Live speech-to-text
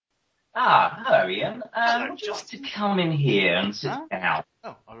Hello, Ian. Hello, Would you like to Justin. come in here and sit Huh? down?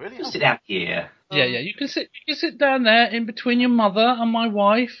 Oh, really? Just Oh, sit down here. Yeah, you can sit down there in between your mother and my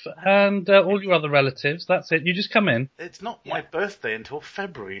wife and all your other relatives. That's it. You just come in. it's not my Yeah. birthday until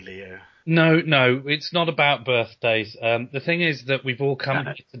February, Leo. No, it's not about birthdays. The thing is that we've all come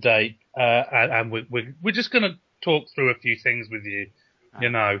No. here today, and we're just going to talk through a few things with you,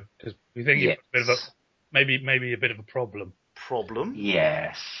 because we think you've Yes. got a bit of maybe a bit of a problem. Problem?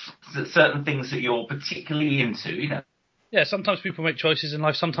 Yes. Certain things that you're particularly into, Yeah, sometimes people make choices in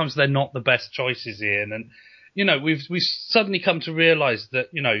life. Sometimes they're not the best choices, Ian. And we've suddenly come to realise that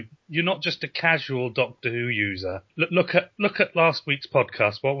you're not just a casual Doctor Who user. Look at last week's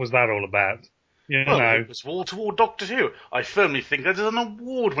podcast. What was that all about? Well, it was wall-to-wall Doctor Who. I firmly think that is an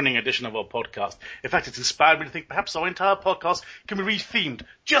award-winning edition of our podcast. In fact, it's inspired me to think perhaps our entire podcast can be rethemed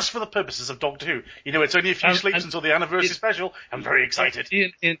just for the purposes of Doctor Who. It's only a few sleeps until the anniversary special. I'm very excited.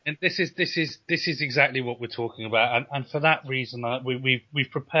 And this is exactly what we're talking about. And for that reason,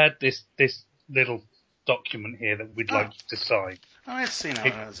 we've prepared this little document here that we'd like to sign. Let's see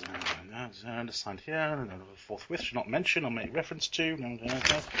now. Undersigned here. Forthwith should not mention or make reference to.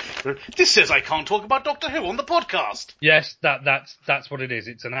 This says I can't talk about Doctor Who on the podcast. Yes, that's what it is.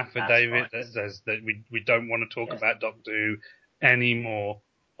 It's an affidavit right. that says that we don't want to talk about Doctor Who anymore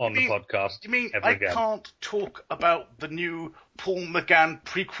on the podcast. You mean ever I again. can't talk about the new Paul Mcgann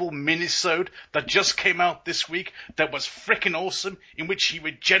prequel minisode that just came out this week that was frickin' awesome, in which he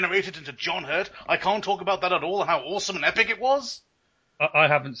regenerated into John Hurt? I can't talk about that at all, how awesome and epic it was? I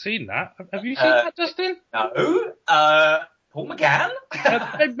haven't seen that. Have you seen that, Justin? No. Paul Mcgann?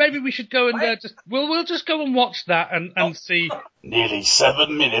 Maybe we should go and we'll just go and watch that and see. Nearly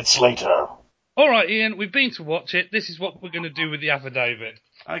 7 minutes later. All right, Ian, we've been to watch it. This is what we're going to do with the affidavit.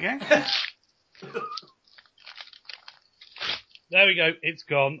 Okay. There we go. It's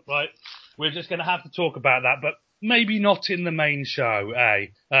gone. Right. We're just going to have to talk about that, but maybe not in the main show, eh?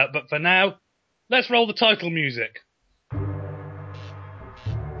 But for now, let's roll the title music.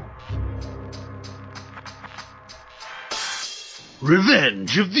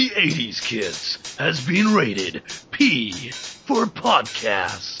 Revenge of the 80s Kids has been rated P for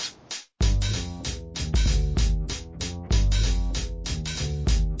podcast.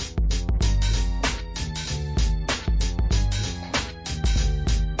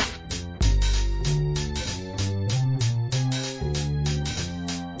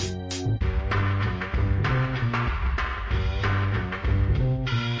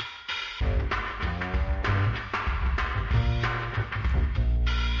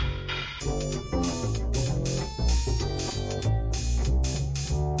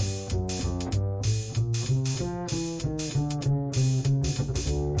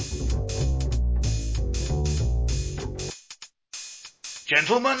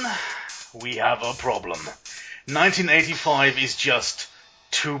 Gentlemen, we have a problem. 1985 is just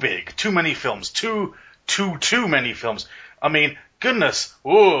too big. Too many films. Too many films. I mean, goodness,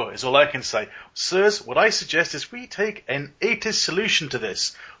 is all I can say. Sirs, what I suggest is we take an 80s solution to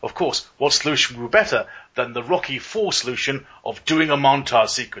this. Of course, what solution would be better than the Rocky IV solution of doing a montage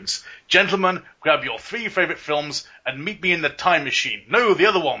sequence? Gentlemen, grab your 3 favourite films and meet me in the time machine. No, the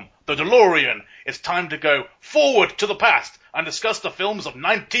other one, the Delorean. It's time to go forward to the past and discuss the films of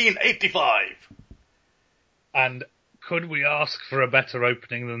 1985. And could we ask for a better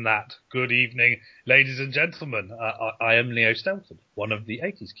opening than that? Good evening, ladies and gentlemen. I am Leo Stelton, one of the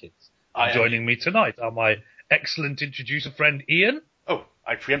 80s kids. Joining me tonight are my excellent introducer friend Ian. Oh,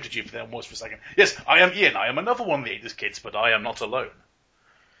 I preempted you for that almost for a second. Yes, I am Ian. I am another one of the 80s kids, but I am not alone.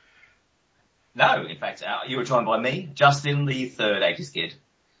 No, in fact, you were joined by me, Justin, the third 80s kid.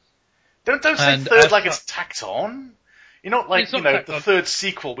 Don't say third like it's tacked on. You're not like, the third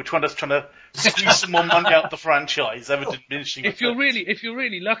sequel. We're trying to squeeze some more money out the franchise, ever diminishing. If you're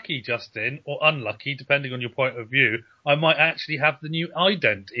really lucky, Justin, or unlucky, depending on your point of view, I might actually have the new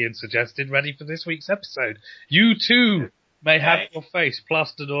ident Ian suggested ready for this week's episode. You too may have your face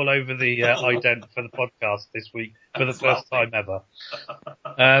plastered all over the ident for the podcast this week for the first time ever.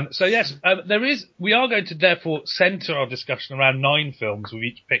 So yes, we are going to therefore centre our discussion around 9 films. We've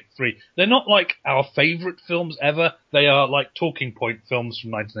each picked 3. They're not like our favourite films ever. They are like talking point films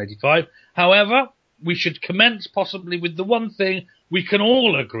from 1985. However, we should commence possibly with the one thing we can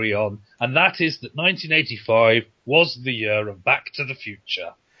all agree on, and that is that 1985 was the year of Back to the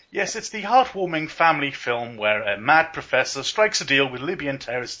Future. Yes, it's the heartwarming family film where a mad professor strikes a deal with Libyan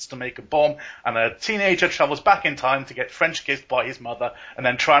terrorists to make a bomb, and a teenager travels back in time to get French kissed by his mother, and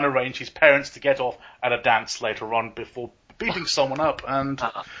then try and arrange his parents to get off at a dance later on before beating someone up and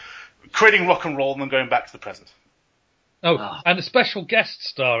creating rock and roll and then going back to the present. And a special guest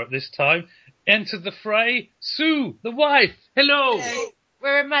star at this time entered the fray. Sue, the wife. Hello.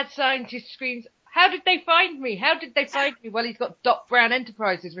 We're a mad scientist screams, how did they find me? How did they find me? Well, he's got Doc Brown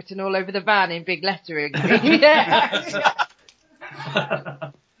Enterprises written all over the van in big lettering.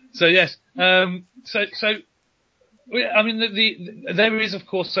 So yes, I mean, there is of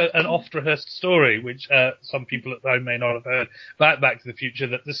course an oft-rehearsed story which some people at home may not have heard about Back to the Future,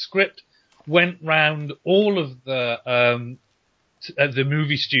 that the script went round all of the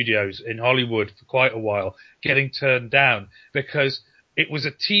movie studios in Hollywood for quite a while, getting turned down because it was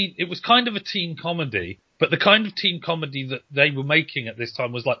kind of a teen comedy. But the kind of teen comedy that they were making at this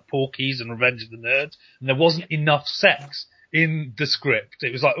time was like Porky's and Revenge of the Nerds, and there wasn't enough sex in the script.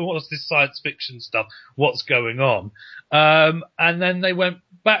 It was like, what's this science fiction stuff? What's going on? And then they went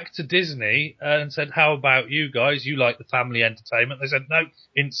back to Disney and said, how about you guys? You like the family entertainment? They said, no,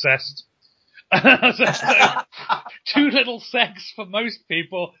 incest. So, too little sex for most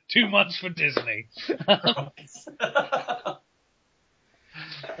people, too much for Disney.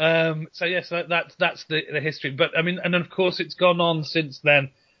 So yes, that's the history. But I mean, and of course it's gone on since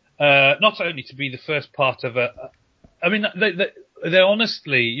then, not only to be the first part of I mean, they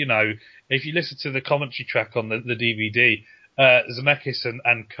honestly, you know, if you listen to the commentary track on the DVD, Zemeckis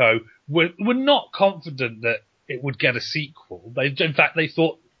and co were not confident that it would get a sequel. In fact, they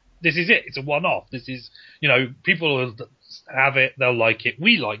thought, this is it. It's a one-off. This is, you know, people will have it. They'll like it.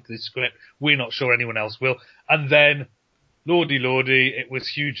 We like this script. We're not sure anyone else will. And then, lordy, it was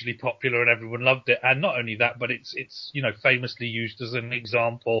hugely popular and everyone loved it. And not only that, but it's, you know, famously used as an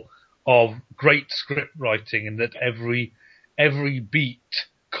example of great script writing, and that every beat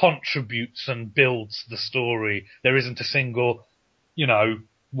contributes and builds the story. There isn't a single, you know,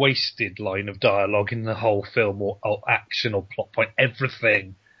 wasted line of dialogue in the whole film or action or plot point.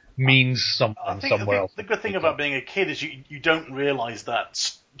 Everything means something somewhere else. The good thing about being a kid is you don't realise that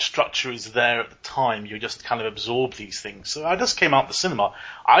structure is there at the time. You just kind of absorb these things. So I just came out the cinema.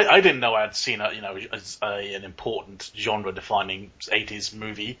 I didn't know I'd seen an important genre-defining 80s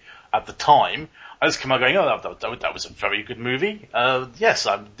movie at the time. I just came out going, that was a very good movie. Yes,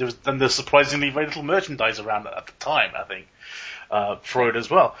 there's surprisingly very little merchandise around at the time, I think, for it as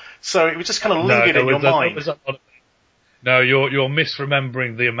well. So it was just kind of lingered in your mind. No, you're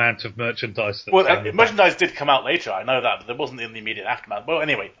misremembering the amount of merchandise. Merchandise did come out later. I know that, but there wasn't in the immediate aftermath. Well,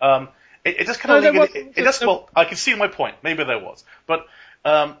 anyway, it just kind of lingered. Well, I can see my point. Maybe there was, but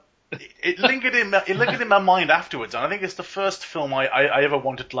it lingered in my mind afterwards. And I think it's the first film I ever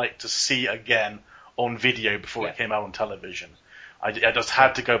wanted to see again on video before it came out on television. I just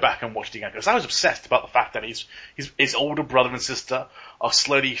had to go back and watch it again because I was obsessed about the fact that his older brother and sister are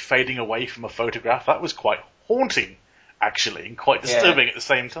slowly fading away from a photograph. That was quite haunting, actually, and quite disturbing at the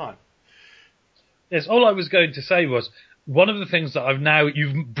same time. Yes, all I was going to say was, one of the things that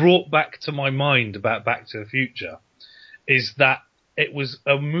you've brought back to my mind about Back to the Future is that it was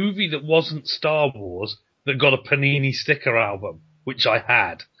a movie that wasn't Star Wars that got a Panini sticker album, which I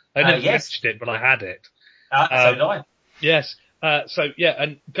had. I never watched it, but I had it. So did I. Yes.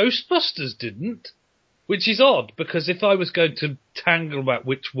 And Ghostbusters didn't, which is odd, because if I was going to tangle about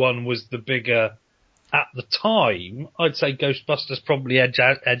which one was the bigger at the time, I'd say Ghostbusters probably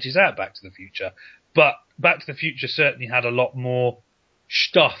edges out Back to the Future. But Back to the Future certainly had a lot more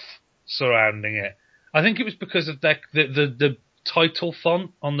stuff surrounding it. I think it was because of the title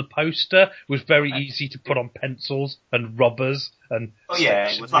font on the poster was very easy to put on pencils and rubbers and. Oh yeah,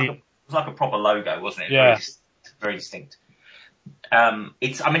 it was like a proper logo, wasn't it? Yeah. Very distinct.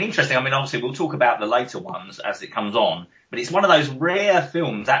 Interesting. Obviously we'll talk about the later ones as it comes on, but it's one of those rare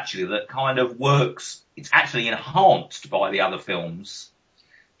films actually that kind of works. It's actually enhanced by the other films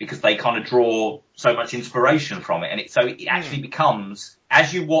because they kind of draw so much inspiration from it, and it actually becomes,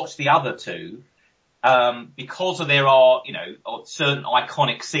 as you watch the other two, because there are, certain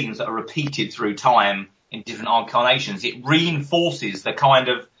iconic scenes that are repeated through time in different incarnations, it reinforces the kind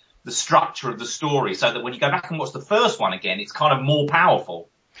of the structure of the story, so that when you go back and watch the first one again, it's kind of more powerful.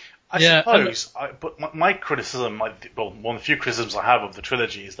 I suppose, but my criticism, one of the few criticisms I have of the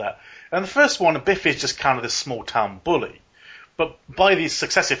trilogy is that, in the first one, Biff is just kind of this small-town bully. But by these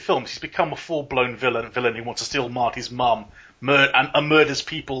successive films, he's become a full-blown villain who wants to steal Marty's mum, and murders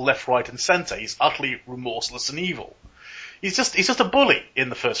people left, right, and centre. He's utterly remorseless and evil. He's just a bully in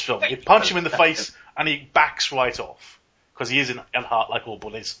the first film. You punch him in the face, and he backs right off. Because he is, at heart, like all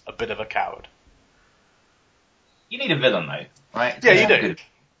bullies, a bit of a coward. You need a villain, though, right? Yeah, you do.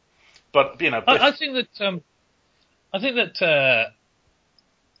 But, I think that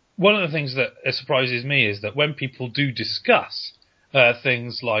one of the things that surprises me is that when people do discuss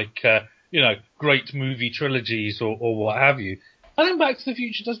things like great movie trilogies or what have you. I think Back to the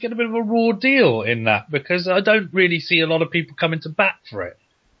Future does get a bit of a raw deal in that, because I don't really see a lot of people coming to bat for it.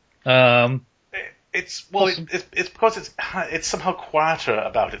 It's because it's somehow quieter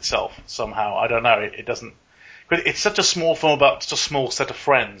about itself somehow. I don't know. It doesn't. But it's such a small film about just a small set of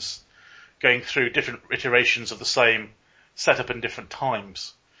friends going through different iterations of the same setup in different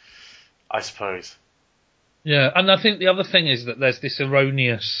times, I suppose. Yeah, and I think the other thing is that there's this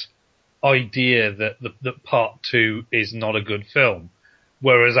erroneous idea that Part 2 is not a good film,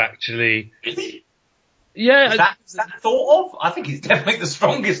 whereas actually... Really? Yeah. Is that thought of? I think it's definitely the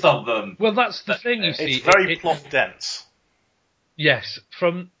strongest of them. Well, that's the thing, you see. It's very plot dense. Yes,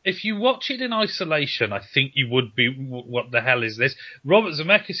 if you watch it in isolation, I think you would be, what the hell is this? Robert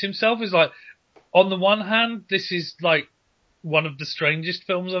Zemeckis himself is like, on the one hand, this is like one of the strangest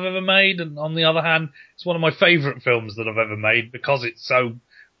films I've ever made, and on the other hand, it's one of my favourite films that I've ever made because it's so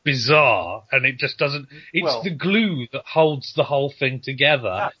bizarre, and it just doesn't... It's the glue that holds the whole thing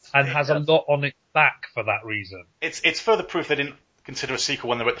together, and has a lot on its back for that reason. It's further proof they didn't consider a sequel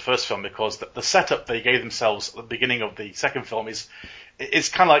when they wrote the first film, because the setup they gave themselves at the beginning of the second film is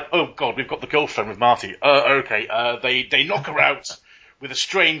kind of like, oh god, we've got the girlfriend with Marty. They knock her out with a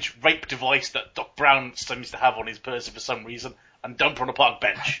strange rape device that Doc Brown seems to have on his person for some reason, and dump her on a park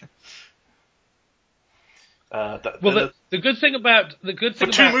bench. The good thing about for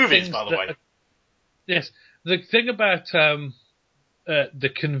two movies, by the way. Yes, the thing about the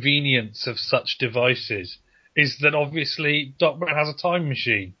convenience of such devices is that obviously Doc Brown has a time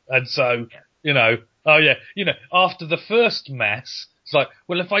machine, and so after the first mess, it's like,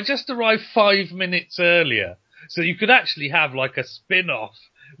 well, if I just arrive 5 minutes earlier, so you could actually have like a spin-off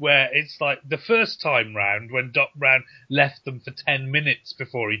where it's like the first time round when Doc Brown left them for 10 minutes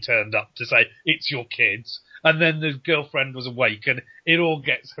before he turned up to say, it's your kids. And then the girlfriend was awake and it all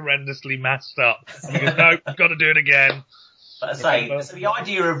gets horrendously messed up. And he goes, no, we've got to do it again. But so the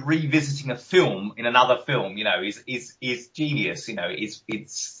idea of revisiting a film in another film, is genius.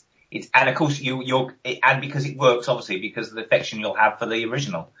 It's and of course and because it works, obviously, because of the affection you'll have for the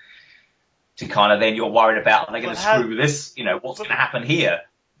original. To kind of then you're worried about, are they going to screw this? What's going to happen here?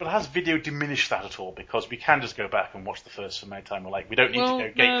 But has video diminished that at all? Because we can just go back and watch the first film anytime we like. We don't need to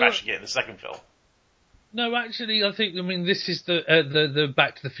go gate crashing it in the second film. No, actually, this is the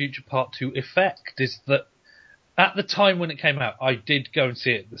Back to the Future Part 2 effect, is that at the time when it came out, I did go and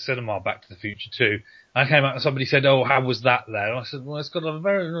see it at the cinema, Back to the Future 2. I came out and somebody said, oh, how was that there? And I said, well, it's got a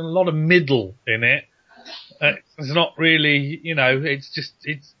lot of middle in it. It's not really,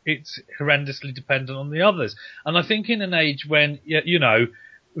 it's horrendously dependent on the others. And I think in an age when,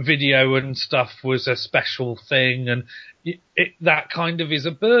 video and stuff was a special thing, and that kind of is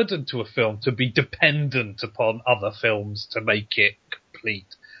a burden to a film to be dependent upon other films to make it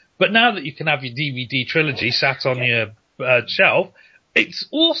complete. But now that you can have your DVD trilogy sat on your shelf, it's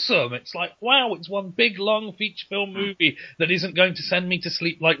awesome. It's like, wow, it's one big, long feature film movie that isn't going to send me to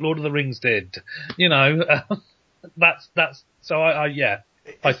sleep like Lord of the Rings did. So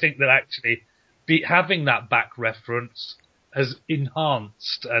I think that actually having that back reference has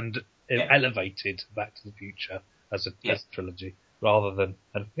enhanced and elevated Back to the Future as a trilogy rather than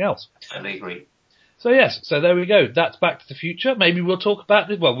anything else. I totally agree. So yes, so there we go. That's Back to the Future. Maybe we'll talk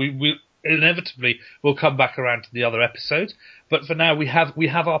about it. Well, we inevitably will come back around to the other episodes. But for now, we have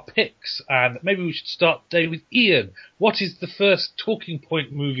our picks, and maybe we should start today with Ian. What is the first talking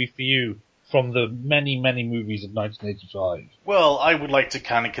point movie for you from the many, many movies of 1985? Well, I would like to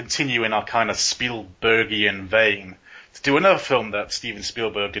kind of continue in our kind of Spielbergian vein to do another film that Steven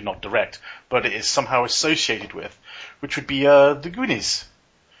Spielberg did not direct, but it is somehow associated with, which would be The Goonies,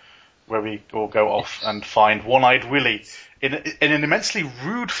 where we all go off and find One-Eyed Willie in an immensely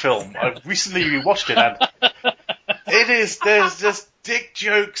rude film. I recently rewatched it, and there's just dick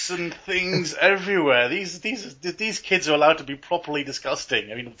jokes and things everywhere. These kids are allowed to be properly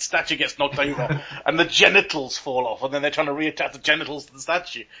disgusting. I mean, the statue gets knocked over and the genitals fall off, and then they're trying to reattach the genitals to the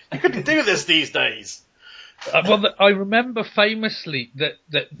statue. You couldn't do this these days. I remember famously that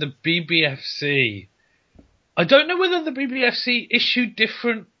the BBFC, I don't know whether the BBFC issued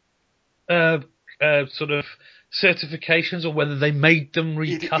different sort of certifications or whether they made them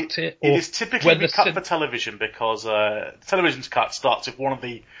recut it. It is typically recut for television because the television's cut starts with one of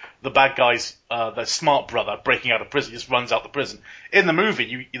the bad guys, the smart brother, breaking out of prison. He just runs out the prison. In the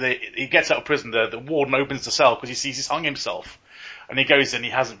movie, he gets out of prison, the warden opens the cell because he sees he's hung himself. And he goes in, he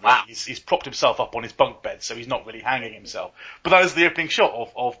hasn't really, he's propped himself up on his bunk bed, so he's not really hanging himself. But that is the opening shot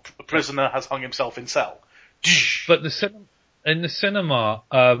of a prisoner has hung himself in cell. But in the cinema,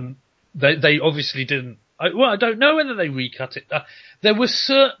 they obviously didn't I don't know whether they recut it. There were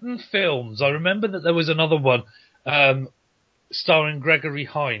certain films. I remember that there was another one, starring Gregory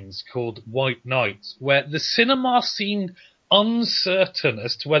Hines called White Nights, where the cinema seemed uncertain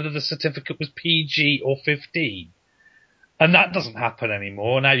as to whether the certificate was PG or 15. And that doesn't happen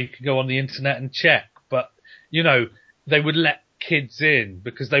anymore. Now you can go on the internet and check. But, they would let kids in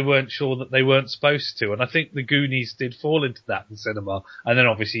because they weren't sure that they weren't supposed to. And I think the Goonies did fall into that in cinema. And then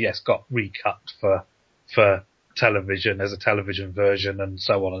obviously, yes, got recut for television as a television version and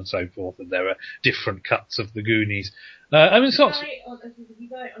so on and so forth. And there are different cuts of the Goonies. It's not... If you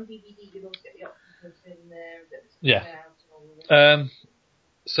buy it on DVD, you'll also get the octopus in there. Yeah.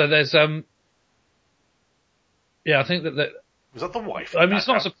 So there's, I think that... Was that the wife? It's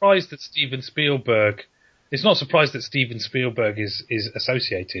not surprised that Steven Spielberg is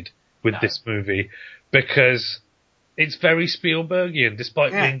associated with this movie because it's very Spielbergian,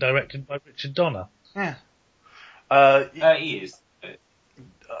 despite being directed by Richard Donner. Yeah. He is. There's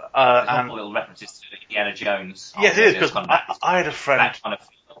And little references to Indiana Jones. yes, it is, because I had a friend. That kind of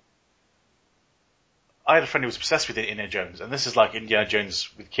feel. I had a friend who was obsessed with Indiana Jones, and this is like Indiana Jones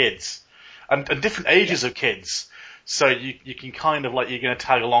with kids, and different ages of kids. So you can kind of you're going to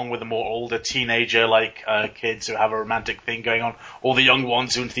tag along with the more older teenager kids who have a romantic thing going on, or the young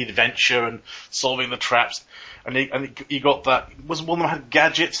ones who are into the adventure and solving the traps. And you got that. Wasn't one of them had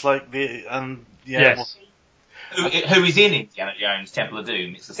gadgets Yes. Who is in Indiana Jones Temple of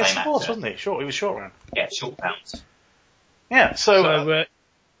Doom? It's the same actor. Yes, he was, wasn't he? Sure, he was short round. Yeah, short round. Yeah. So a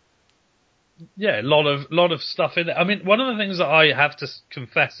lot of stuff in it. I mean, one of the things that I have to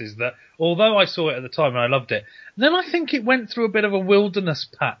confess is that although I saw it at the time and I loved it, then I think it went through a bit of a wilderness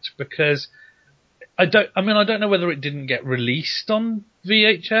patch because I don't know whether it didn't get released on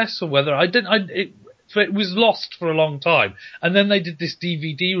VHS or whether it was lost for a long time. And then they did this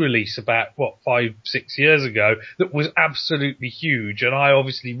DVD release about, 5-6 years ago that was absolutely huge. And I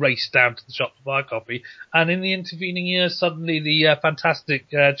obviously raced down to the shop to buy a copy. And in the intervening years, suddenly the fantastic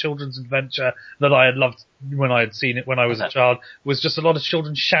children's adventure that I had loved when I had seen it when I was a child was just a lot of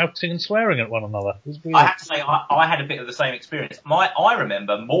children shouting and swearing at one another. It was weird. I have to say, I had a bit of the same experience. I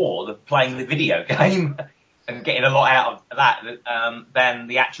remember more playing the video game and getting a lot out of that than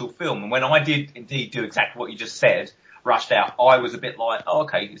the actual film. And when I did indeed do exactly what you just said, rushed out, I was a bit like, oh,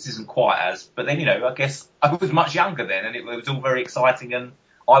 okay, this isn't quite as... But then, I guess I was much younger then, and it was all very exciting, and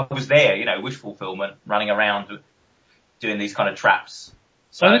I was there, wish fulfillment, running around doing these kind of traps.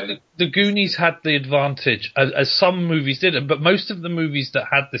 So I think the Goonies had the advantage, as some movies did, but most of the movies that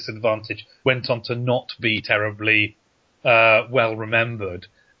had this advantage went on to not be terribly well remembered,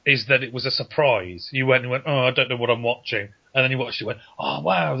 is that it was a surprise. You went and went, oh, I don't know what I'm watching. And then you watched it and went, oh,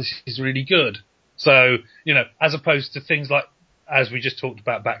 wow, this is really good. So, as opposed to things like, as we just talked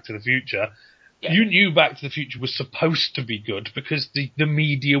about Back to the Future, you knew Back to the Future was supposed to be good because the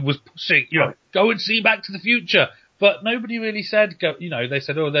media was pushing, go and see Back to the Future. But nobody really said, they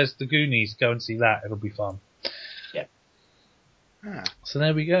said, oh, there's the Goonies, go and see that, it'll be fun. Yeah. So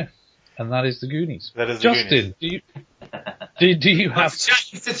there we go. And that is the Goonies. That is the Justin, Goonies. do you have...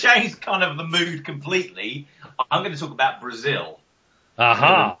 To change kind of the mood completely, I'm going to talk about Brazil.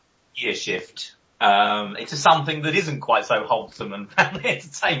 Aha. Year shift. It's something that isn't quite so wholesome and family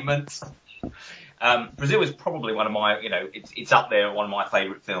entertainment. Brazil is probably one of my, it's up there, one of my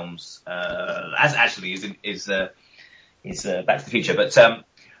favourite films, as actually is Back to the Future. But, so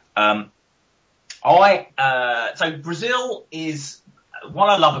Brazil is, what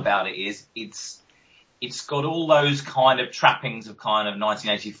I love about it is it's got all those kind of trappings of kind of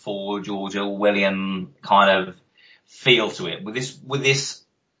 1984 George Orwellian kind of feel to it with this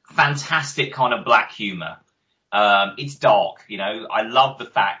fantastic kind of black humour. It's dark, I love the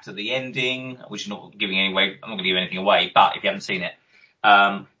fact that the ending, which I'm not giving anything away, but if you haven't seen it,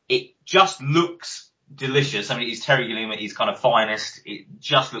 it just looks delicious. I mean, it's Terry Gilliam at his kind of finest. It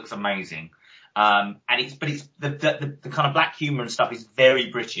just looks amazing. And it's the kind of black humour and stuff is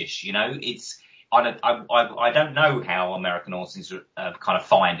very British, I don't know how American audiences kind of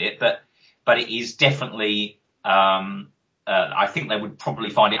find it, but it is definitely, I think they would probably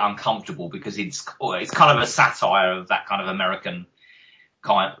find it uncomfortable because it's kind of a satire of that kind of American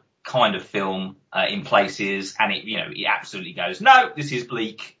kind of film in places, and it absolutely goes, no, this is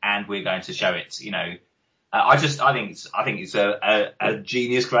bleak, and we're going to show it. I think it's a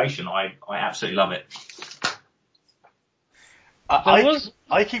genius creation. I absolutely love it.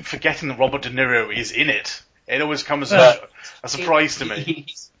 I keep forgetting that Robert De Niro is in it. It always comes as a surprise to me.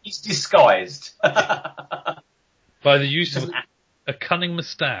 He's disguised. By the use of a cunning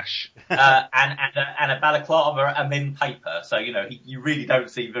moustache. and a balaclava and then paper. So, you really don't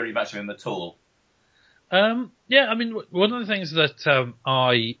see very much of him at all. Yeah, I mean, one of the things that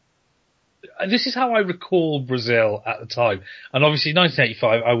this is how I recall Brazil at the time, and obviously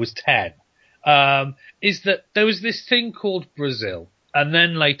 1985, I was 10, is that there was this thing called Brazil, and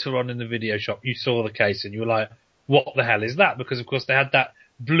then later on in the video shop, you saw the case and you were like, what the hell is that? Because of course they had that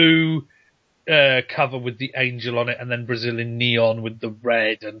blue cover with the angel on it, and then Brazil in neon with the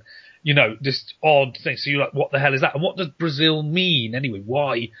red, and this odd thing. So you're like, what the hell is that? And what does Brazil mean anyway?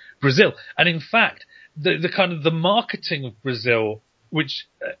 Why Brazil? And in fact, the kind of the marketing of Brazil, which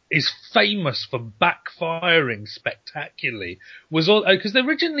is famous for backfiring spectacularly, was all because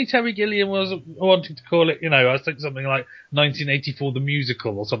originally Terry Gilliam was wanting to call it, I think something like 1984 the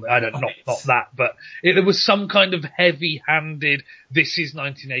musical or something. I don't know, not that, but there was some kind of heavy-handed. This is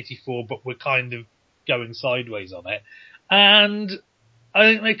 1984, but we're kind of going sideways on it, and I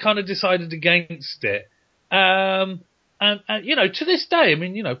think they kind of decided against it. And to this day, I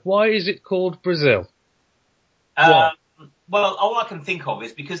mean, why is it called Brazil? Well, all I can think of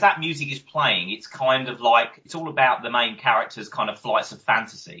is because that music is playing, it's kind of like, it's all about the main character's kind of flights of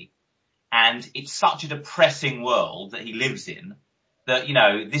fantasy. And it's such a depressing world that he lives in that,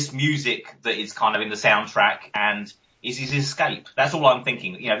 this music that is kind of in the soundtrack and is his escape. That's all I'm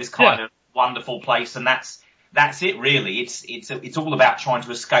thinking, this kind of wonderful place. And that's it really. It's all about trying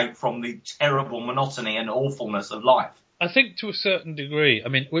to escape from the terrible monotony and awfulness of life. I think to a certain degree. I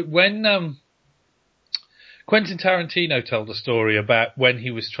mean, when, Quentin Tarantino told a story about when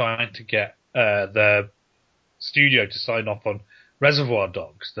he was trying to get the studio to sign off on Reservoir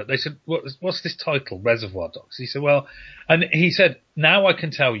Dogs, that they said, what's this title, Reservoir Dogs? He said, and he said, now I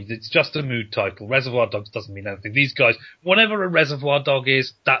can tell you that it's just a mood title. Reservoir Dogs doesn't mean anything. These guys, whatever a reservoir dog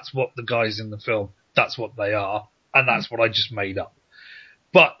is, that's what the guys in the film, that's what they are, and that's what I just made up.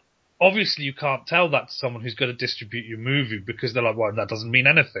 But obviously you can't tell that to someone who's going to distribute your movie because they're like, well, that doesn't mean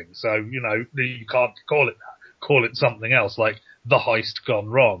anything. So, you can't call it that. Call it something else, like The Heist Gone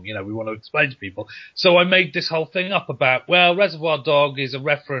Wrong. We want to explain to people. So I made this whole thing up about, Reservoir Dog is a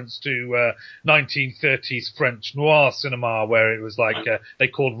reference to 1930s French noir cinema where it was like they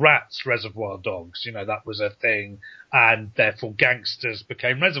called rats Reservoir Dogs. That was a thing, and therefore gangsters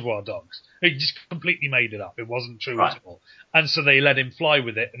became Reservoir Dogs. He just completely made it up. It wasn't true at all. And so they let him fly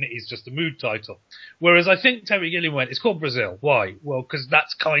with it, and it is just a mood title. Whereas I think Terry Gilliam went, it's called Brazil. Why? Well, because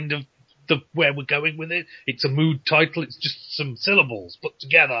that's kind of where we're going with it. It's a mood title. It's just some syllables put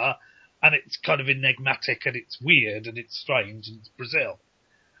together, and it's kind of enigmatic, and it's weird, and it's strange, and it's Brazil.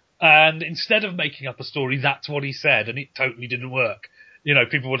 And instead of making up a story, that's what he said, and it totally didn't work.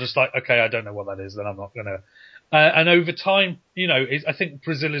 People were just like, okay, I don't know what that is, then I'm not gonna. And over time, I think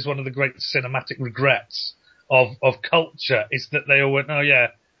Brazil is one of the great cinematic regrets of culture, is that they all went, oh yeah,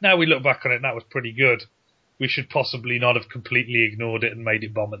 now we look back on it, that was pretty good. We should possibly not have completely ignored it and made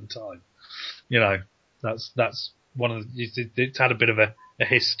it bomb at the time. That's one of it's had a bit of a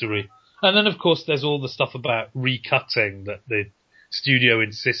history. And then of course there's all the stuff about recutting that the studio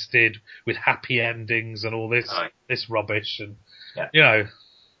insisted with happy endings and all this rubbish, and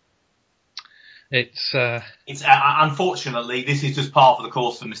it's unfortunately this is just part of the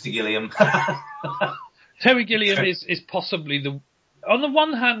course for Mr. Gilliam. Terry Gilliam is possibly on the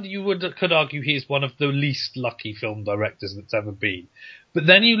one hand, could argue he's one of the least lucky film directors that's ever been. But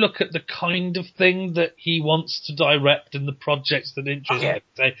then you look at the kind of thing that he wants to direct and the projects that interest him.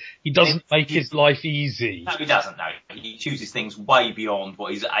 He doesn't make his life easy. No, he doesn't. No, he chooses things way beyond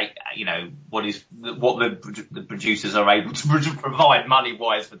what the producers are able to provide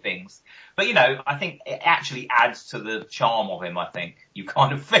money-wise for things. But I think it actually adds to the charm of him. I think you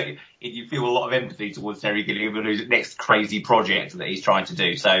kind of feel a lot of empathy towards Terry Gilliam and his next crazy project that he's trying to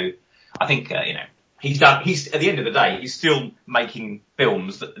do. So I think he's at the end of the day, he's still making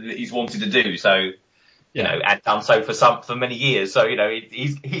films that he's wanted to do. So and done so for many years. So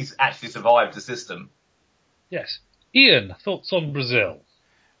he's actually survived the system. Yes, Ian, thoughts on Brazil?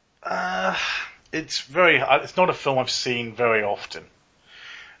 It's not a film I've seen very often.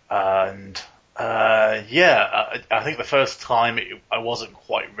 And, I think the first time I wasn't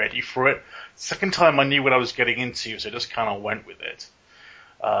quite ready for it. Second time I knew what I was getting into, so I just kind of went with it.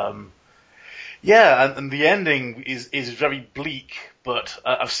 And the ending is very bleak, but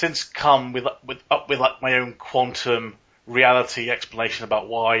I've since come up with like my own quantum reality explanation about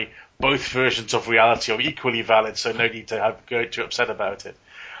why both versions of reality are equally valid, so no need to go too upset about it.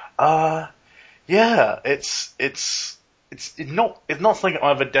 It's not something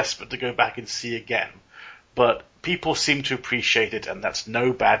I'm ever desperate to go back and see again, but people seem to appreciate it, and that's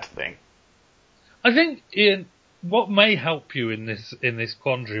no bad thing. I think, Ian, what may help you in this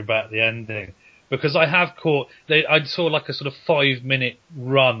quandary about the ending because I have I saw like a sort of 5-minute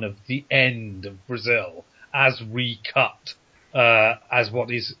run of the end of Brazil as recut, as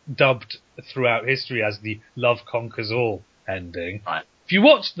what is dubbed throughout history as the Love Conquers All ending. Right. If you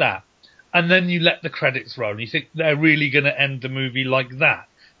watch that, and then you let the credits roll, and you think they're really going to end the movie like that,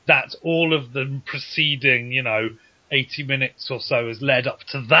 that's all of the preceding, 80 minutes or so has led up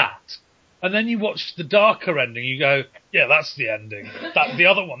to that. And then you watch the darker ending, you go, yeah, that's the ending. The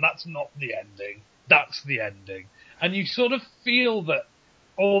other one, that's not the ending. That's the ending. And you sort of feel that,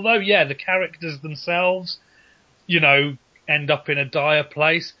 although, yeah, the characters themselves, end up in a dire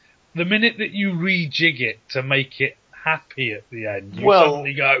place, the minute that you rejig it to make it happy at the end, you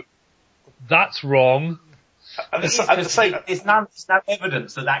suddenly go, that's wrong. There's no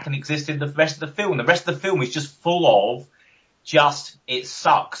evidence that can exist in the rest of the film. The rest of the film is just full of it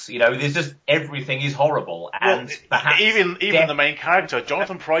sucks. There's just everything is horrible. And perhaps even the main character,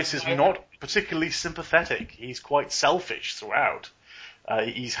 Jonathan Pryce, is not particularly sympathetic. He's quite selfish throughout.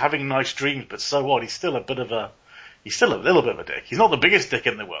 He's having nice dreams, but so what? He's still a little bit of a dick. He's not the biggest dick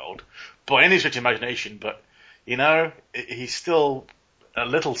in the world by any stretch of imagination, but he's still a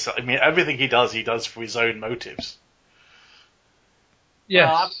little. I mean, everything he does for his own motives.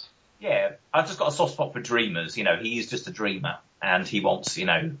 Yes. Yeah, I've just got a soft spot for dreamers. He is just a dreamer, and he wants,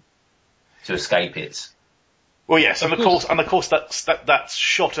 to escape it. Well, yes, and of course, that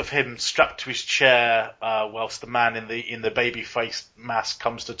shot of him strapped to his chair, whilst the man in the baby face mask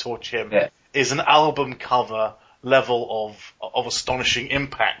comes to torch him, is an album cover level of astonishing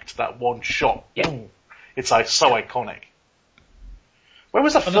impact. That one shot, it's so iconic. Where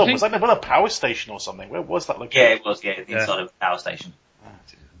was that film? Was that in a power station or something? Where was that located? Yeah, it was. Yeah, inside of a power station.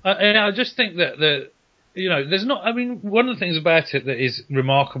 And I just think that there's not. I mean, one of the things about it that is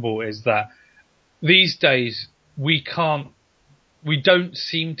remarkable is that these days we don't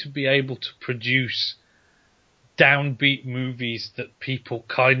seem to be able to produce downbeat movies that people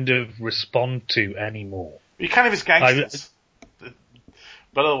kind of respond to anymore. You kind of as gangsters,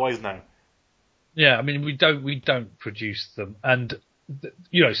 but otherwise no. Yeah, I mean we don't produce them, and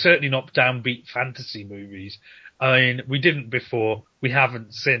certainly not downbeat fantasy movies. I mean, we didn't before, we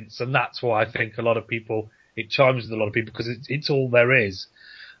haven't since, and that's why I think it chimes with a lot of people, because it's all there is.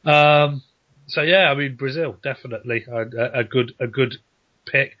 So yeah, I mean, Brazil, definitely a good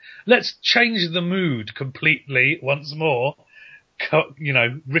pick. Let's change the mood completely once more.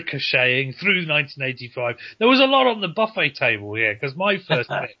 Ricocheting through 1985. There was a lot on the buffet table here, because my first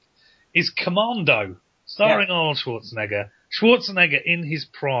pick is Commando, starring Arnold Schwarzenegger. Schwarzenegger in his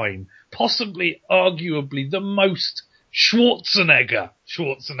prime, possibly, arguably, the most Schwarzenegger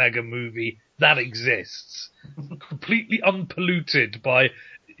movie that exists. Completely unpolluted by,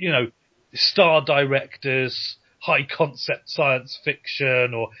 star directors, high concept science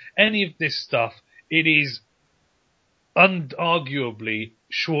fiction, or any of this stuff. It is unarguably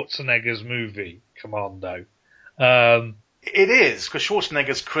Schwarzenegger's movie, Commando. It is, because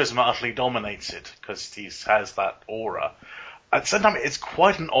Schwarzenegger's charisma utterly dominates it, because he has that aura. At the same time, it's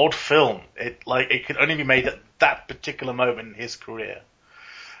quite an odd film. It could only be made at that particular moment in his career.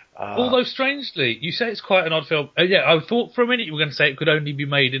 Although, strangely, you say it's quite an odd film. I thought for a minute you were going to say it could only be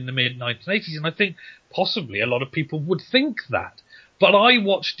made in the mid-1980s, and I think possibly a lot of people would think that. But I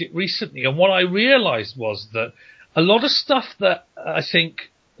watched it recently, and what I realised was that a lot of stuff that I think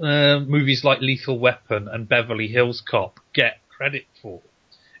movies like Lethal Weapon and Beverly Hills Cop get credit for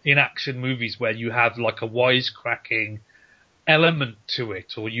in action movies, where you have like a wisecracking element to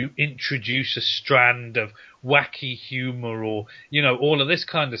it, or you introduce a strand of wacky humor, or all of this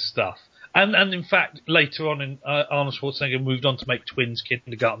kind of stuff. And in fact, later on, in Arnold Schwarzenegger moved on to make Twins,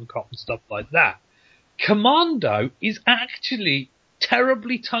 Kindergarten Cop, and stuff like that. Commando is actually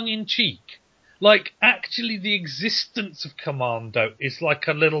terribly tongue-in-cheek. Like, actually, the existence of Commando is like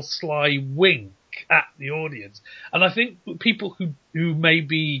a little sly wink at the audience. And I think people who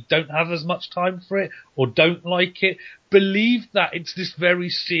maybe don't have as much time for it, or don't like it, believe that it's this very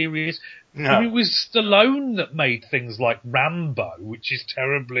serious. No. I mean, it was Stallone that made things like Rambo, which is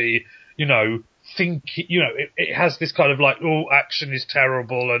terribly, it has this kind of like, action is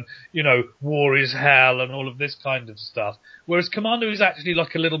terrible, and, war is hell, and all of this kind of stuff. Whereas Commando is actually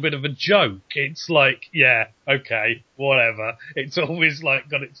like a little bit of a joke. It's like, yeah, okay, whatever. It's always like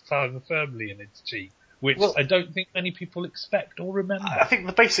got its tongue firmly in its cheek, which I don't think many people expect or remember. I think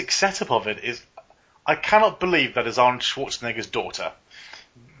the basic setup of it is, I cannot believe that is Arnold Schwarzenegger's daughter.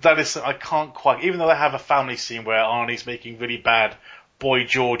 That is, I can't quite, even though they have a family scene where Arnie's making really bad Boy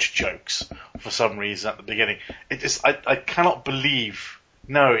George jokes for some reason at the beginning. I cannot believe,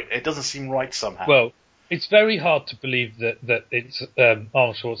 it doesn't seem right somehow. Well, it's very hard to believe that it's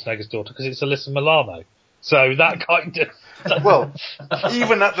Arnold Schwarzenegger's daughter because it's Alyssa Milano. So that kind of... Well,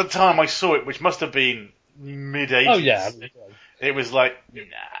 even at the time I saw it, which must have been mid-80s, Oh, yeah. it was like,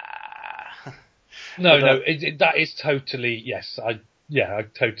 nah. No, that is totally... Yes, I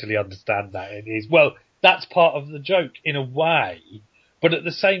totally understand that. It is. Well, that's part of the joke in a way, but at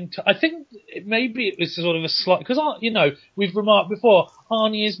the same time, I think maybe it was sort of a slight... Because, we've remarked before,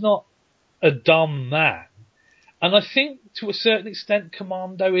 Arnie is not a dumb man. And I think, to a certain extent,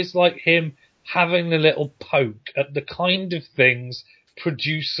 Commando is like him having a little poke at the kind of things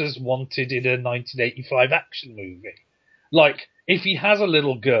producers wanted in a 1985 action movie. Like, if he has a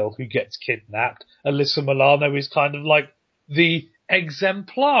little girl who gets kidnapped, Alyssa Milano is kind of like the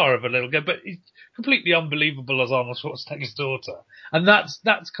exemplar of a little girl, but it's completely unbelievable as Arnold Schwarzenegger's daughter. And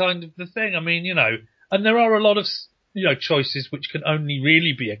that's kind of the thing. I mean, and there are a lot of, choices which can only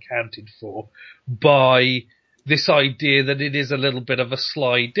really be accounted for by this idea that it is a little bit of a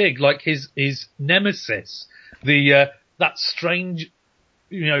sly dig, like his nemesis, that strange,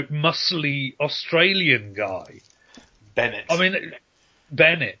 muscly Australian guy. Bennett. I mean,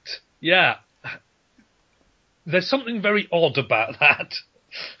 Bennett, yeah. There's something very odd about that.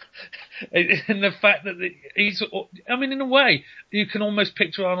 In the fact that he's, I mean, in a way, you can almost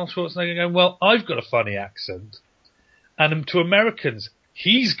picture Arnold Schwarzenegger going, well, I've got a funny accent. And to Americans,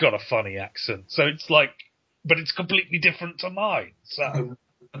 he's got a funny accent. So it's like, but it's completely different to mine. So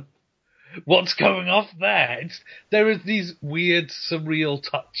what's going off there? There are these weird, surreal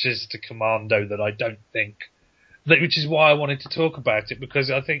touches to Commando that I don't think, which is why I wanted to talk about it, because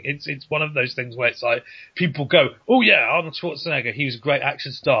I think it's one of those things where it's like, people go, oh yeah, Arnold Schwarzenegger, he was a great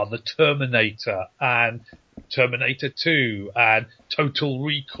action star, The Terminator, and Terminator 2, and Total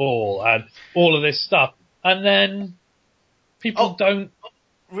Recall, and all of this stuff. And then people don't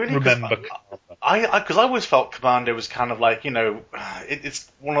really remember. Because I always felt Commando was kind of like,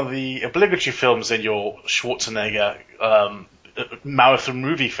 it's one of the obligatory films in your Schwarzenegger marathon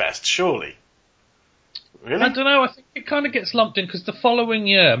movie fest, surely. Really? I don't know, I think it kind of gets lumped in because the following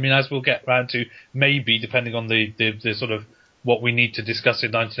year, I mean, as we'll get round to, maybe, depending on the sort of what we need to discuss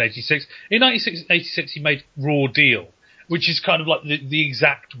in 1986. In 1986, he made Raw Deal, which is kind of like the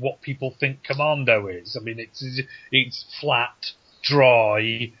exact what people think Commando is. I mean, it's flat,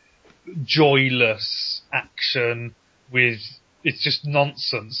 dry, joyless action it's just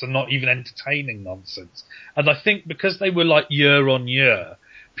nonsense and not even entertaining nonsense. And I think because they were like year on year,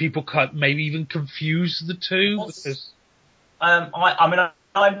 people can't maybe even confuse the two. Because I mean,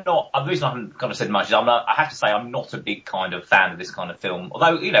 I'm not. The reason I haven't kind of said much is I have to say I'm not a big kind of fan of this kind of film.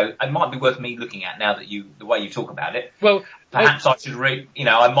 Although it might be worth me looking at now that the way you talk about it. Well, perhaps I should read.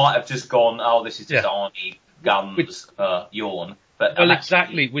 I might have just gone, oh, this is just Arnie guns, yawn. But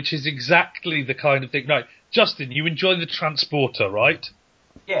exactly, which is exactly the kind of thing. Right, Justin, you enjoy The Transporter, right?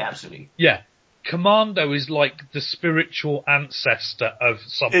 Yeah, absolutely. Yeah. Commando is like the spiritual ancestor of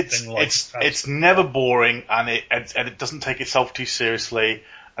something it's never boring, and it doesn't take itself too seriously,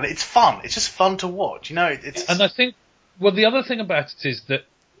 and it's fun. It's just fun to watch, And I think, well, the other thing about it is that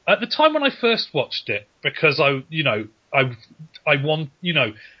at the time when I first watched it, because I want,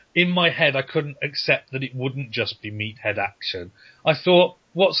 in my head I couldn't accept that it wouldn't just be meathead action. I thought,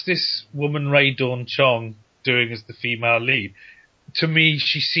 what's this woman Rae Dawn Chong doing as the female lead? To me,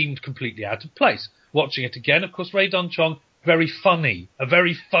 she seemed completely out of place. Watching it again, of course, Rae Dawn Chong, a very funny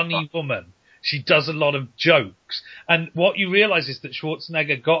woman. She does a lot of jokes. And what you realise is that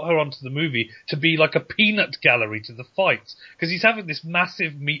Schwarzenegger got her onto the movie to be like a peanut gallery to the fights. Because he's having this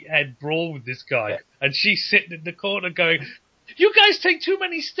massive meathead brawl with this guy. Yeah. And she's sitting in the corner going, you guys take too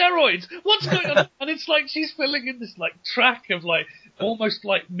many steroids. What's going on? And it's like she's filling in this like track of like almost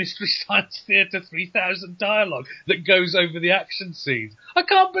like Mystery Science Theater 3000 dialogue that goes over the action scenes. I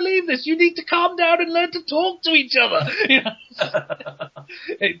can't believe this. You need to calm down and learn to talk to each other.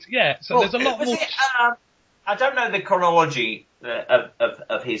 So there's a lot more. I don't know the chronology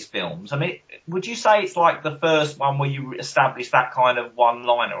of his films. I mean, would you say it's like the first one where you established that kind of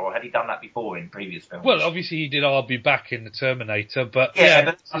one-liner, or had he done that before in previous films? Well, obviously he did I'll Be Back in The Terminator, but... Yeah,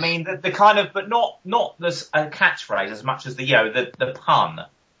 but I mean, the kind of... But not a catchphrase as much as the pun.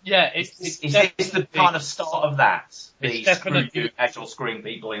 Yeah, it's the kind of start of that. The screw you as you're screwing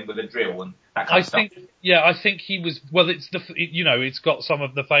people in with a drill and that kind of stuff. I think he was... Well, it's got some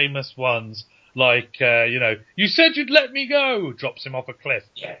of the famous ones... Like, you said you'd let me go, drops him off a cliff.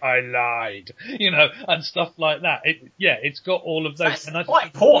 Yeah. I lied, and stuff like that. It's got all of those. That's quite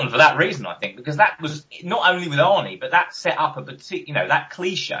important for that reason, I think, because that was not only with Arnie, but that set up a particular, that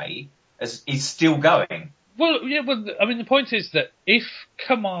cliche is still going. Well, yeah, well, I mean, the point is that if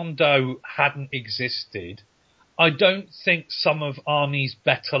Commando hadn't existed, I don't think some of Arnie's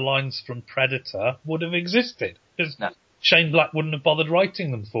better lines from Predator would have existed, because No. Shane Black wouldn't have bothered writing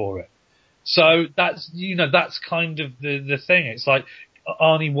them for it. So that's kind of the thing. It's like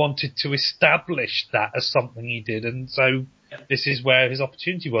Arnie wanted to establish that as something he did, and so this is where his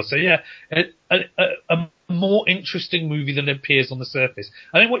opportunity was. So yeah, a more interesting movie than it appears on the surface.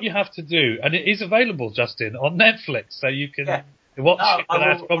 I think what you have to do, and it is available, Justin, on Netflix, so you can watch it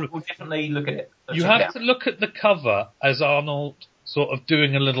without problem. We'll definitely look at it. You have to look at the cover as Arnold sort of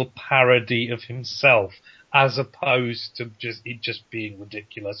doing a little parody of himself, as opposed to just being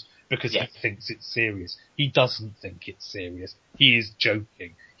ridiculous because he thinks it's serious. He doesn't think it's serious. He is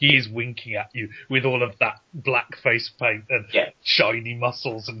joking. He is winking at you with all of that black face paint and shiny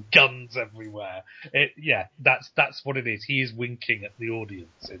muscles and guns everywhere. That's what it is. He is winking at the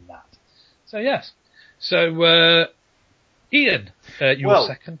audience in that. So yes. So, Ian, your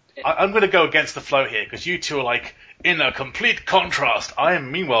second pick. I'm going to go against the flow here, because you two are like, in a complete contrast. I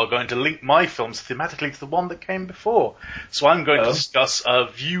am meanwhile going to link my films thematically to the one that came before. So I'm going to discuss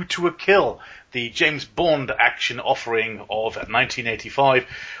View to a Kill, the James Bond action offering of 1985,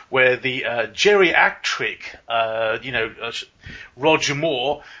 where the geriatric, Roger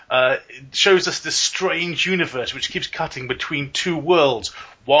Moore, shows us this strange universe which keeps cutting between two worlds.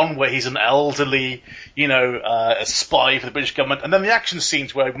 One where he's an elderly, a spy for the British government, and then the action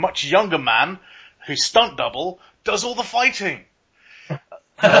scenes where a much younger man, who's stunt double, does all the fighting.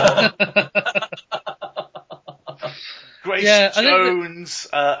 Grace Jones,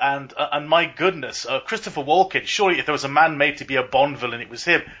 and my goodness, Christopher Walken. Surely if there was a man made to be a Bond villain, it was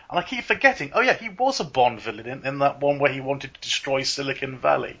him. And I keep forgetting, he was a Bond villain in that one where he wanted to destroy Silicon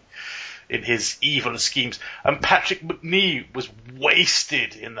Valley in his evil schemes. And Patrick Macnee was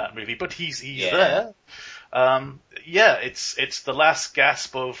wasted in that movie, but he's there. It's the last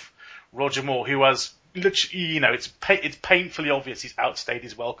gasp of Roger Moore, who has literally, it's painfully obvious he's outstayed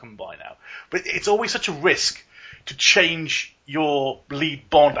his welcome by now. But it's always such a risk to change your lead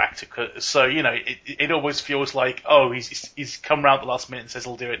Bond actor. So, it always feels like, he's come round at the last minute and says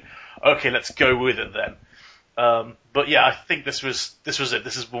he'll do it. Okay, let's go with it then. But yeah, I think this was it.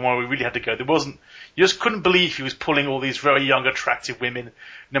 This is where we really had to go. You just couldn't believe he was pulling all these very young, attractive women,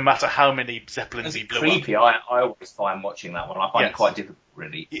 no matter how many Zeppelins he blew creepy. up. I always find watching that one. I find it quite difficult,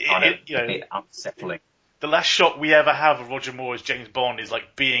 really. A bit unsettling. The last shot we ever have of Roger Moore as James Bond is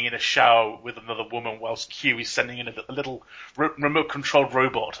like being in a shower with another woman whilst Q is sending in a little remote-controlled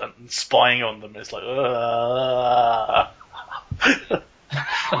robot and spying on them. It's like,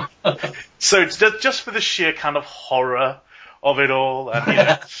 So just for the sheer kind of horror of it all,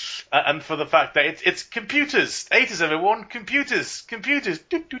 and and for the fact that it's computers, 80s everyone, computers,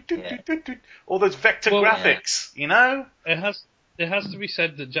 all those vector graphics, It has to be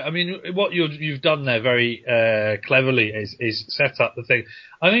said that, what you've done there very cleverly is set up the thing.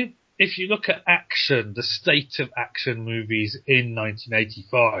 I think if you look at action, the state of action movies in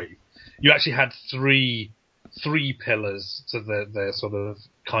 1985, you actually had three pillars to the sort of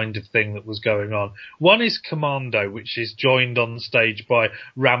kind of thing that was going on. One is Commando, which is joined on stage by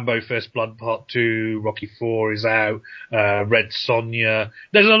Rambo First Blood Part 2, Rocky 4 is out, Red Sonja.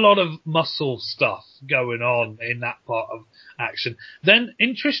 There's a lot of muscle stuff going on in that part of action. Then,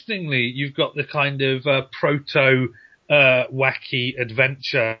 interestingly, you've got the kind of proto wacky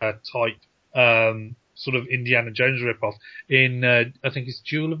adventure type sort of Indiana Jones ripoff in I think it's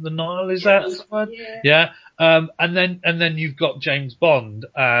Jewel of the Nile, is that the one? Yeah. And then you've got James Bond,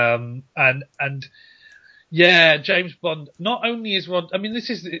 James Bond, not only is this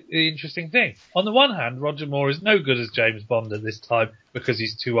is the interesting thing. On the one hand, Roger Moore is no good as James Bond at this time because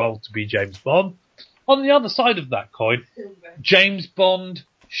he's too old to be James Bond. On the other side of that coin, James Bond,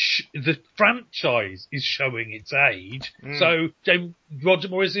 the franchise is showing its age. So Roger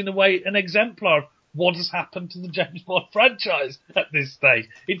Moore is in a way an exemplar of what has happened to the James Bond franchise at this stage.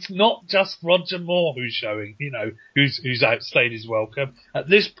 It's not just Roger Moore who's showing, who's outstayed his welcome. At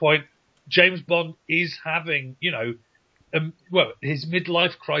this point, James Bond is having, his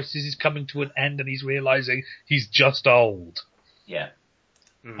midlife crisis is coming to an end and he's realizing he's just old. Yeah.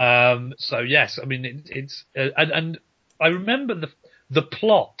 So yes, it's, and I remember the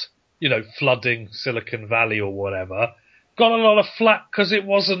plot, flooding Silicon Valley or whatever, got a lot of flack because it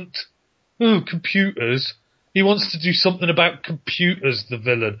wasn't, computers. He wants to do something about computers, the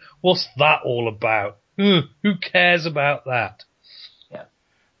villain. What's that all about? Who cares about that? Yeah.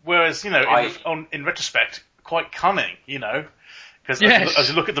 Whereas, in retrospect, quite cunning, because as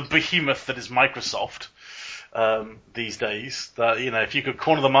you look at the behemoth that is Microsoft, these days. That, if you could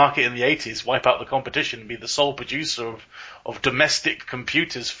corner the market in the 80s, wipe out the competition, and be the sole producer of domestic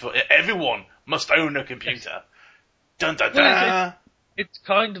computers for everyone must own a computer. Dun dun dun. Well, it's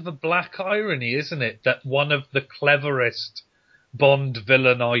kind of a black irony, isn't it, that one of the cleverest Bond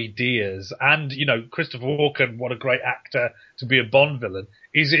villain ideas, and, Christopher Walken, what a great actor to be a Bond villain,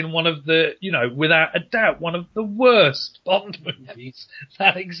 is in one of the, without a doubt, one of the worst Bond movies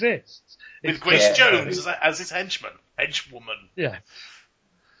that exists. With Grace Jones as his henchwoman. Yeah.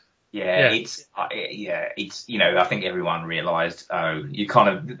 Yeah, it's I think everyone realised,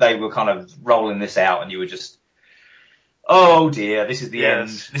 they were kind of rolling this out, and you were just, oh dear, this is the end.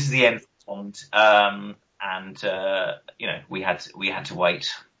 This is the end for Bond. We had to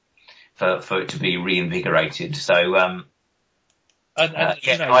wait for it to be reinvigorated. So, I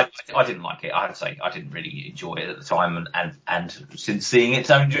didn't like it. I have to say, I didn't really enjoy it at the time, and since seeing it,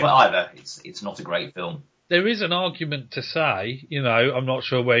 don't enjoy it either. It's not a great film. There is an argument to say, I'm not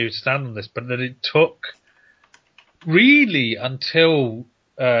sure where you stand on this, but that it took really until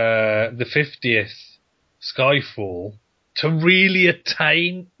the 50th Skyfall to really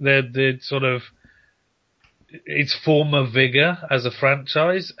attain the sort of its former vigor as a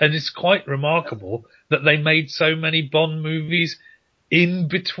franchise, and it's quite remarkable that they made so many Bond movies in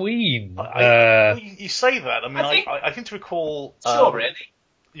between. You say that. I mean, I think to recall. Sure, really.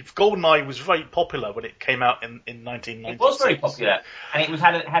 GoldenEye was very popular when it came out in 1996. It was very popular, and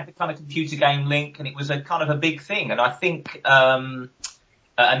it had the kind of computer game link, and it was a kind of a big thing. And I think, and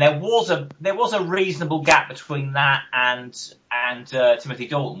there was a reasonable gap between that and Timothy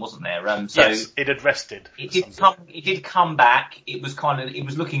Dalton, wasn't there? So yes, it had rested. It did come back. It was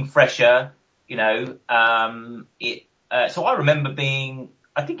looking fresher, So I remember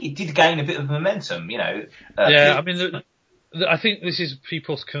I think it did gain a bit of momentum, I think this is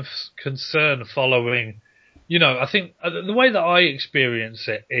people's concern following, I think the way that I experience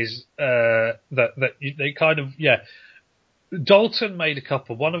it is that they kind of, Dalton made a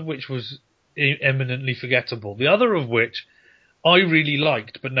couple, one of which was eminently forgettable, the other of which I really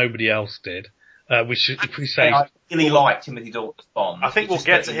liked, but nobody else did. Which we say, I really like Timothy Dalton's Bond. I think we'll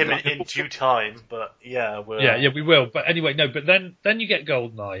get to him in due time, but we will. But anyway, no. But then you get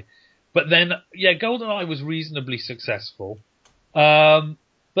GoldenEye. But then, GoldenEye was reasonably successful.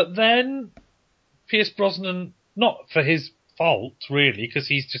 But then Pierce Brosnan, not for his fault really, because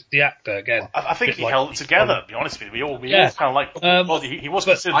he's just the actor again. I think he held it together. To be honest with you, we all kind of like. He was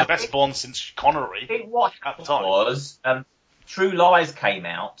considered the best Bond since Connery. I think what happened was True Lies came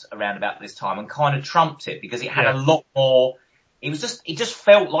out around about this time and kind of trumped it because it had a lot more. It just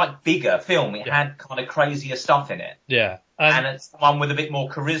felt like bigger film. It had kind of crazier stuff in it. Yeah. And it's one with a bit more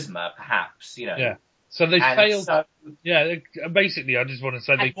charisma, perhaps, Yeah. So they failed. Basically, I just want to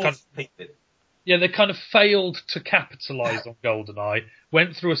say they kind of failed to capitalise on GoldenEye.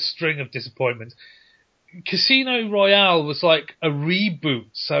 Went through a string of disappointments. Casino Royale was like a reboot.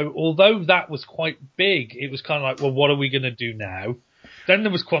 So although that was quite big, it was kind of like, well, what are we going to do now? Then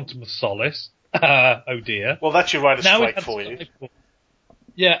there was Quantum of Solace. Oh dear. Well, that's your writer's strike for you.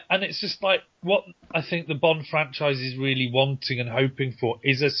 Yeah, and it's just like what I think the Bond franchise is really wanting and hoping for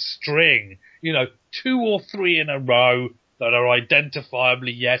is a string, 2 or 3 in a row that are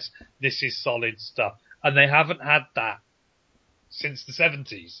identifiably, yes, this is solid stuff. And they haven't had that since the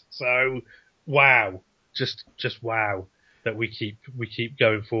 70s. So, wow. Just wow that we keep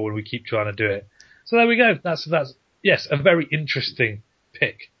going forward, we keep trying to do it. So there we go. That's yes, a very interesting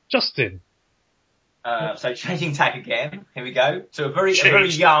pick. Justin. So changing tack again. Here we go. So a very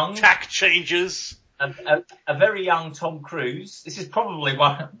young tack changes. A very young Tom Cruise. This is probably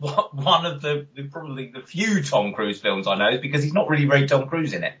one of the few Tom Cruise films I know because he's not really very Tom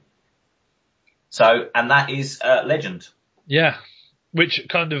Cruise in it. So, and that is Legend. Yeah, which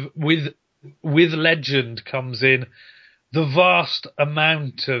kind of with Legend comes in the vast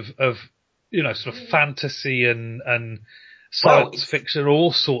amount of sort of fantasy and science fiction,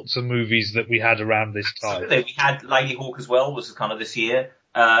 all sorts of movies that we had around this time. Absolutely. We had Lady Hawk as well, was kind of this year.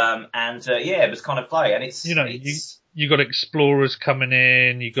 It was kind of play, and it's you got Explorers coming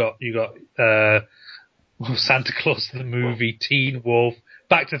in, you got Santa Claus the movie, Teen Wolf,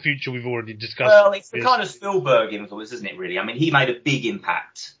 Back to the Future. We've already discussed. Well, it's the kind of Spielberg influence, isn't it? Really, I mean, he made a big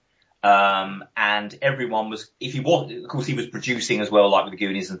impact, and everyone was. Of course, he was producing as well, like with the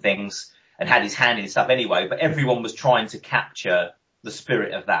Goonies and things, and had his hand in stuff anyway. But everyone was trying to capture the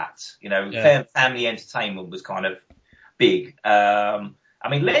spirit of that. Family entertainment was kind of big. I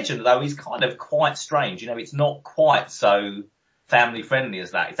mean, Legend, though, is kind of quite strange. It's not quite so family friendly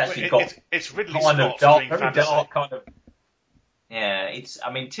as that. It's actually got it's Ridley kind Scott of dark, doing very fantasy. dark kind of. Yeah,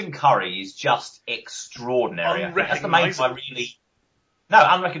 I mean, Tim Curry is just extraordinary. I think that's the main thing I really, no,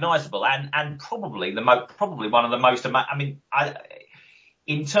 unrecognisable, and probably probably one of the most,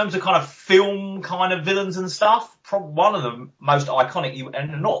 in terms of kind of film kind of villains and stuff, one of the most iconic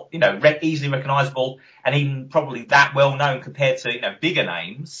and not, easily recognisable and even probably that well known compared to, bigger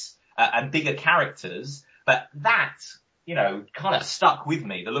names, and bigger characters. But that, kind of stuck with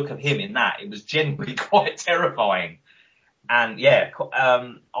me, the look of him in that. It was genuinely quite terrifying. And yeah, I've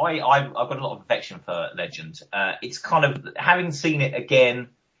got a lot of affection for Legend. It's kind of, having seen it again,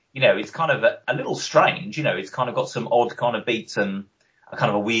 it's kind of a little strange, it's kind of got some odd kind of beats and a kind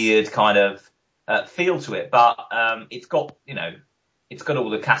of a weird kind of, feel to it. But, it's got all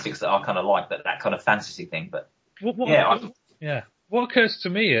the classics that I kind of like, that kind of fantasy thing. But what occurs to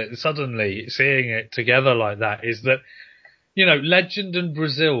me suddenly seeing it together like that is that, Legend and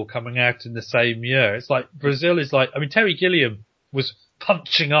Brazil coming out in the same year. It's like Brazil is like, I mean, Terry Gilliam was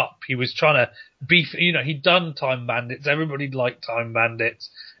punching up. He was trying to beef, he'd done Time Bandits. Everybody liked Time Bandits.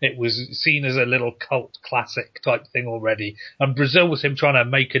 It was seen as a little cult classic type thing already. And Brazil was him trying to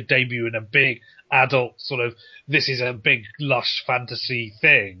make a debut in a big adult sort of, this is a big lush fantasy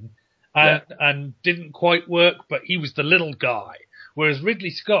thing. And didn't quite work, but he was the little guy. Whereas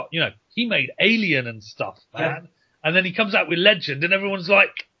Ridley Scott, he made Alien and stuff, man. Yeah. And then he comes out with Legend and everyone's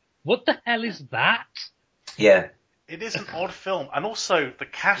like, what the hell is that? Yeah. It is an odd film. And also, the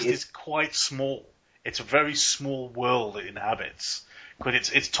cast is quite small. It's a very small world it inhabits.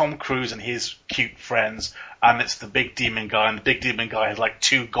 Because it's Tom Cruise and his cute friends, and it's the big demon guy, and the big demon guy has like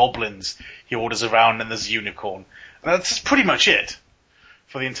 2 goblins he orders around, and there's a unicorn. And that's pretty much it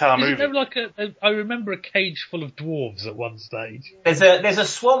for the entire movie. There like I remember a cage full of dwarves at one stage. There's a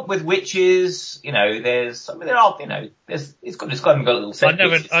swamp with witches, it's got a little set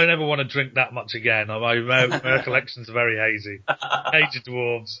pieces. I never want to drink that much again. My recollections are very hazy. Cage of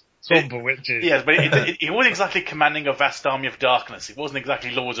dwarves, swamp of witches. Yes, but it wasn't exactly commanding a vast army of darkness. It wasn't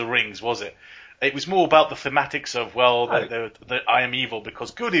exactly Lord of the Rings, was it? It was more about the thematics of, I am evil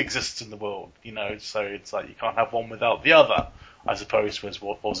because good exists in the world, so it's like you can't have one without the other, I suppose, was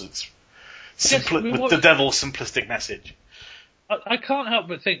what was its the devil's simplistic message. I can't help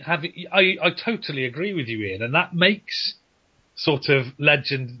but think, I totally agree with you, Ian, and that makes sort of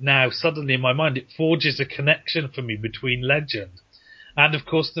Legend now suddenly in my mind, it forges a connection for me between Legend and, of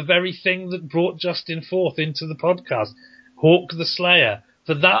course, the very thing that brought Justin Forth into the podcast, Hawk the Slayer.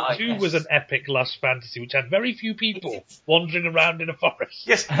 For that too was an epic lush fantasy, which had very few people wandering around in a forest.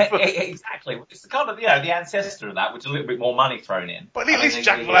 Yes, exactly. It's kind of, the ancestor of that, with a little bit more money thrown in. But at least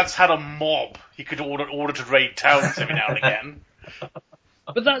Jack Palance had a mob. He could order to raid towns every now and again.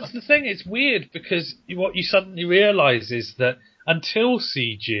 But that's the thing, it's weird, because what you suddenly realise is that until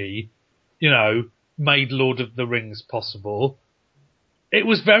CG, made Lord of the Rings possible, it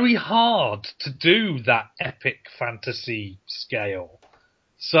was very hard to do that epic fantasy scale.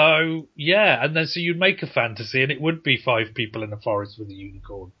 So, and then so you'd make a fantasy and it would be 5 people in a forest with a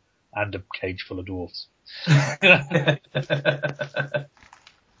unicorn and a cage full of dwarfs.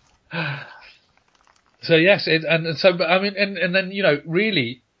 So yes, and then,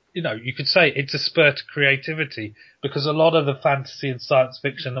 really, you could say it's a spur to creativity because a lot of the fantasy and science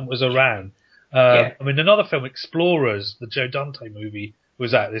fiction that was around, another film, Explorers, the Joe Dante movie,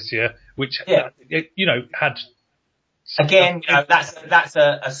 was out this year, which, had... Again, that's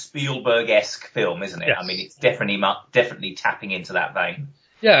a Spielberg-esque film, isn't it? Yes. I mean, it's definitely tapping into that vein.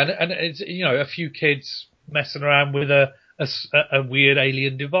 Yeah, and it's, a few kids messing around with a weird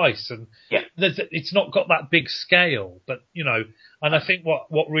alien device, and it's not got that big scale, but, and I think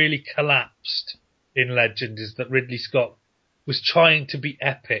what really collapsed in Legend is that Ridley Scott was trying to be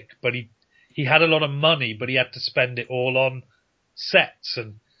epic, but he had a lot of money, but he had to spend it all on sets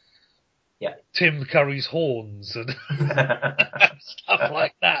and Tim Curry's horns and stuff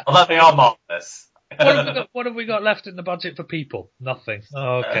like that. Well, they are marvellous. What have we got left in the budget for people? Nothing.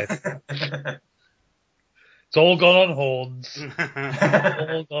 Oh, okay. It's all gone on horns.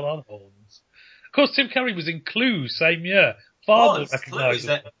 All gone on horns. Of course, Tim Curry was in Clue same year. Far more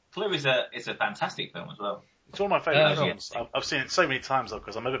recognisable. Clue is a fantastic film as well. It's one of my favourite films. I've seen it so many times though,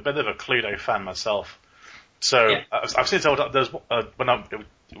 because I'm a bit of a Cluedo fan myself. So I've seen it.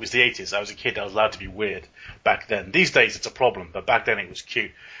 It was the 80s. I was a kid. I was allowed to be weird back then. These days it's a problem, but back then it was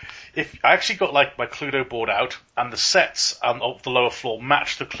cute. If I actually got like my Cluedo board out, and the sets of the lower floor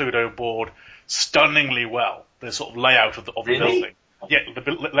matched the Cluedo board stunningly well. The sort of layout of the building. Yeah,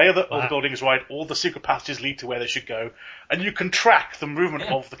 the layout of the building is right. All the secret passages lead to where they should go, and you can track the movement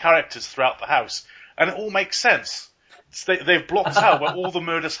of the characters throughout the house, and it all makes sense. They've blocked out where all the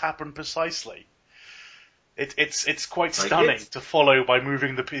murders happen precisely. It's quite Very stunning good. to follow by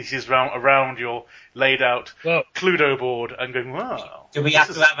moving the pieces around your laid out Well, Cluedo board and going, wow. Do we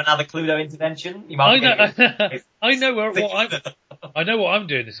have to have another Cluedo intervention? You might I know, get I know I know what I'm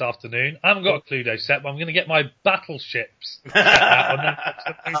doing this afternoon. I haven't got a Cluedo set, but I'm going to get my battleships set out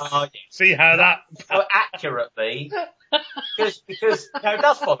and then see how that. so accurately. Because it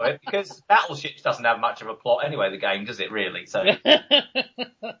does follow it, because Battleships doesn't have much of a plot anyway, the game, does it really? So,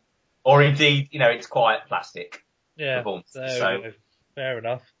 or indeed, it's quite plastic Yeah, performances. so fair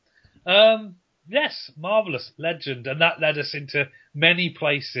enough. Yes, marvellous, legend, and that led us into many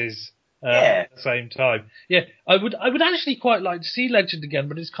places at the same time. Yeah, I would actually quite like to see Legend again,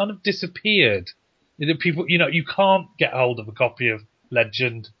 but it's kind of disappeared. People, you can't get hold of a copy of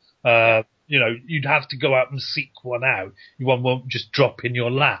Legend. You'd have to go out and seek one out. One won't just drop in your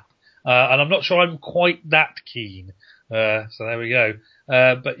lap. And I'm not sure I'm quite that keen. So there we go.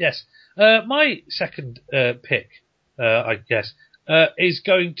 But yes, my second pick, I guess, is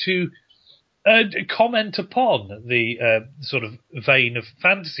going to comment upon the sort of vein of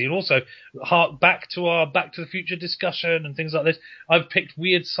fantasy, and also hark back to our Back to the Future discussion and things like this. I've picked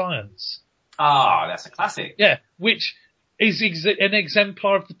Weird Science. Ah, that's a classic. Yeah, which is an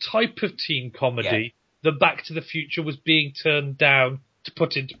exemplar of the type of teen comedy that Back to the Future was being turned down to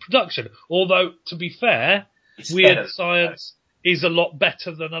put into production. Although, to be fair, Weird Science is a lot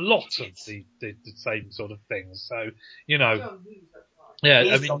better than a lot of the same sort of things. So,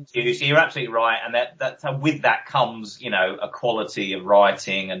 yeah, you're absolutely right, and that's with that comes, a quality of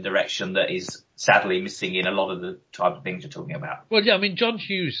writing and direction that is sadly missing in a lot of the type of things you're talking about. Well, yeah, I mean, John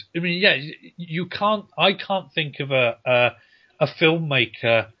Hughes. I mean, yeah, I can't think of a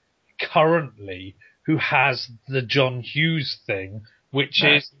filmmaker currently who has the John Hughes thing, which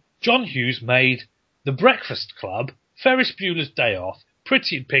is John Hughes made The Breakfast Club, Ferris Bueller's Day Off,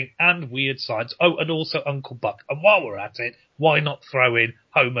 Pretty in Pink, and Weird Science. Oh, and also Uncle Buck. And while we're at it, why not throw in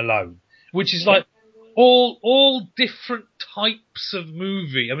Home Alone, which is like all different types of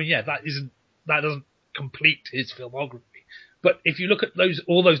movie. I mean, yeah, that doesn't complete his filmography. But if you look at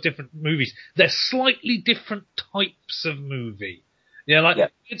all those different movies, they're slightly different types of movie.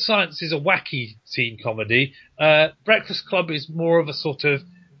 Weird Science is a wacky teen comedy. Breakfast Club is more of a sort of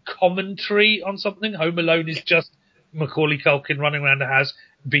commentary on something. Home Alone is just Macaulay Culkin running around the house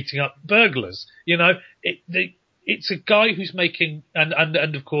beating up burglars. It's a guy who's making,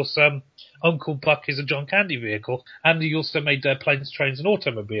 and of course, Uncle Buck is a John Candy vehicle, and he also made Planes, Trains and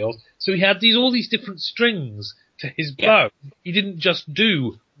Automobiles. So he had all these different strings to his bow. He didn't just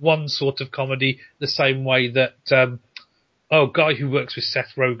do one sort of comedy the same way that, guy who works with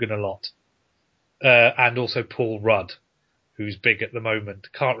Seth Rogen a lot, and also Paul Rudd, who's big at the moment.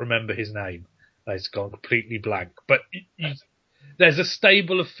 Can't remember his name. It's gone completely blank. But there's a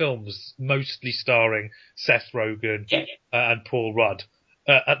stable of films, mostly starring Seth Rogen and Paul Rudd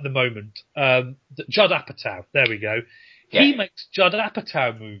at the moment. Judd Apatow, there we go. Yeah. He makes Judd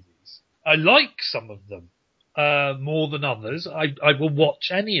Apatow movies. I like some of them more than others. I will watch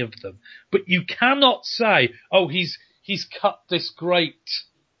any of them. But you cannot say, he's cut this great,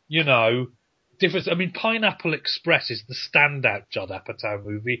 difference. I mean, Pineapple Express is the standout Judd Apatow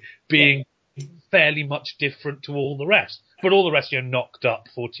movie, being fairly much different to all the rest. But all the rest, Knocked Up,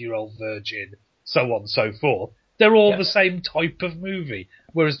 40-Year-Old Virgin, so on and so forth. They're all the same type of movie.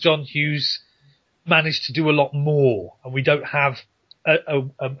 Whereas John Hughes managed to do a lot more. And we don't have a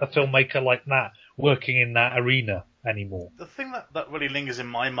filmmaker like that working in that arena anymore. The thing that really lingers in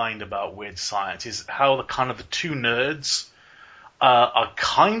my mind about Weird Science is how the two nerds are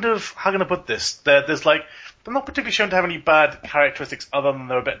kind of, how can I put this? They're not particularly shown to have any bad characteristics other than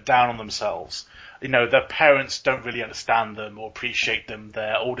they're a bit down on themselves. Their parents don't really understand them or appreciate them.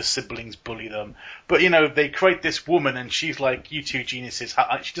 Their older siblings bully them. But, they create this woman and she's like, you two geniuses.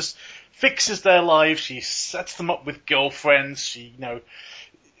 She just fixes their lives. She sets them up with girlfriends. She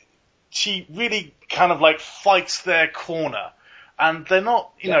really kind of fights their corner. And they're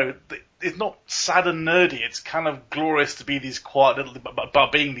not, it's not sad and nerdy. It's kind of glorious to be these quiet little,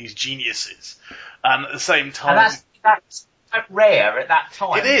 about being these geniuses. And at the same time, and that's rare at that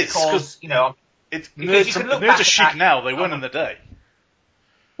time. It is because nerds are chic now. They weren't in the day.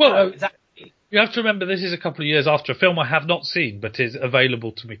 Well, exactly. You have to remember this is a couple of years after a film I have not seen, but is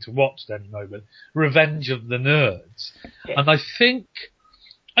available to me to watch at any moment. Revenge of the Nerds, and I think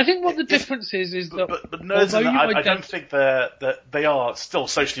what the difference is that but nerds, I don't think they are still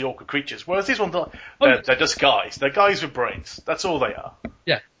socially awkward creatures. Whereas these ones they're just guys. They're guys with brains. That's all they are.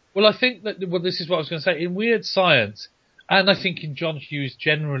 Yeah. Well, I think this is what I was going to say. In Weird Science, and I think in John Hughes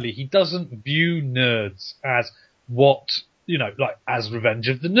generally, he doesn't view nerds as what, like as Revenge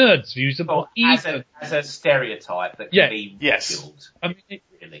of the Nerds views them, or even as a stereotype that can be yes. killed. I mean,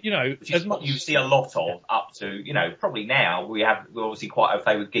 Which is what you see a lot of up to, probably now we're obviously quite au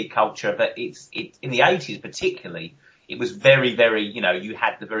fait with geek culture, but it's in the 80s particularly, it was very, very, you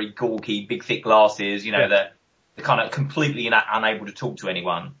had the very gawky, big thick glasses, the kind of completely unable to talk to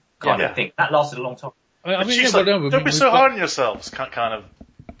anyone kind of thing. That lasted a long time. Don't be so hard on yourselves kind of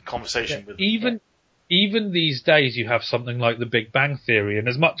conversation with even these days you have something like The Big Bang Theory, and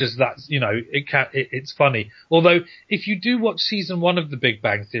as much as that's, it's funny. Although, if you do watch season 1 of The Big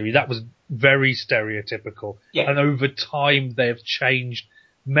Bang Theory, that was very stereotypical. Yeah. And over time they have changed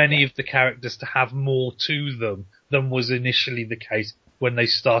many of the characters to have more to them than was initially the case when they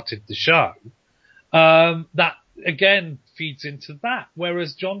started the show. That, again, feeds into that.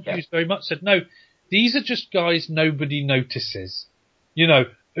 Whereas John Hughes very much said, no, these are just guys nobody notices.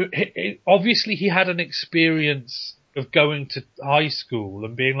 Obviously he had an experience of going to high school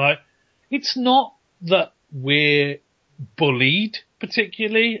and being like, it's not that we're bullied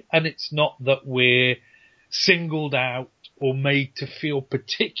particularly, and it's not that we're singled out or made to feel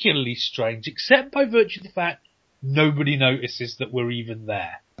particularly strange, except by virtue of the fact nobody notices that we're even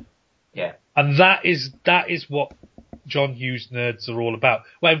there. Yeah. And that is what John Hughes nerds are all about.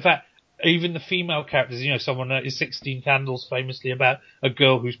 Well, in fact, even the female characters, someone is 16 Candles famously about a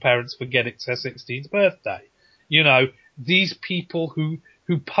girl whose parents forget it's her 16th birthday. These people who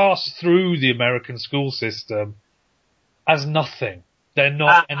pass through the American school system as nothing. They're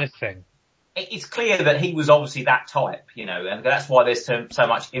not anything. It's clear that he was obviously that type, and that's why there's so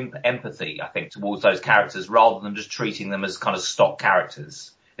much empathy, I think, towards those characters rather than just treating them as kind of stock characters.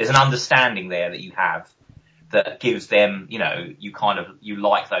 There's an understanding there that you have that gives them, you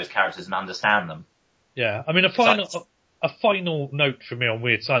like those characters and understand them. Yeah, I mean, a final note for me on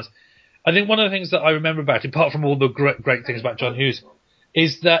Weird Science. I think one of the things that I remember about it, apart from all the great things about John Hughes,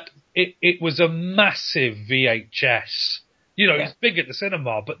 is that it was a massive VHS. It's big at the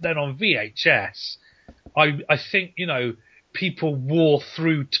cinema, but then on VHS, I think, people wore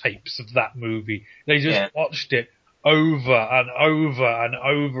through tapes of that movie. They just watched it over and over and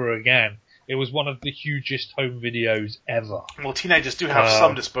over again. It was one of the hugest home videos ever. Well, teenagers do have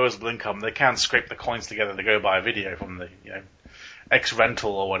some disposable income. They can scrape the coins together to go buy a video from the,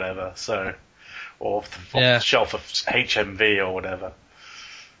 X-Rental or whatever. So, or off the shelf of HMV or whatever.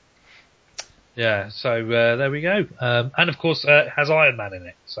 Yeah. So there we go. And of course, it has Iron Man in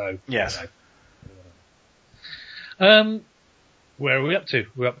it. So yes. Where are we up to?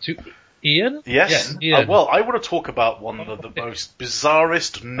 We're up to Ian? Yes. Ian. Well, I want to talk about one of the most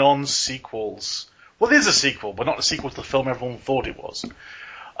bizarrest non-sequels. Well, it is a sequel, but not a sequel to the film everyone thought it was.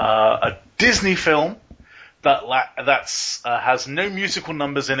 A Disney film that has no musical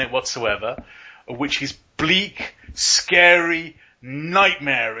numbers in it whatsoever, which is bleak, scary,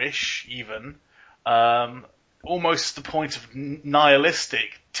 nightmarish, even, almost to the point of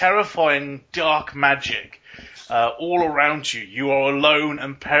nihilistic, terrifying, dark magic. All around you. You are alone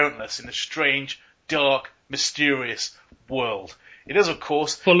and parentless in a strange, dark, mysterious world. It is, of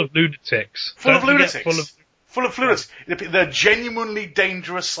course, full of lunatics. Full of lunatics. They're genuinely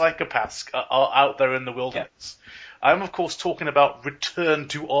dangerous psychopaths are out there in the wilderness. Yeah. I'm, of course, talking about Return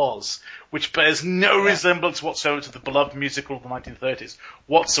to Oz, which bears no resemblance whatsoever to the beloved musical of the 1930s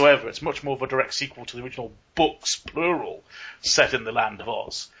whatsoever. It's much more of a direct sequel to the original books, plural, set in the land of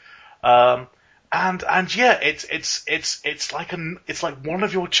Oz. And yeah, it's like one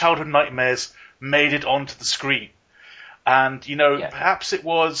of your childhood nightmares made it onto the screen, and perhaps it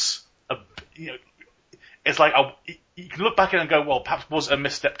was it's like you can look back at it and go, well, perhaps it was a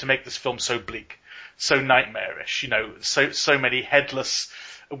misstep to make this film so bleak, so nightmarish, so many headless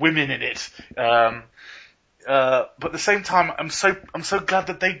women in it. But at the same time, I'm so glad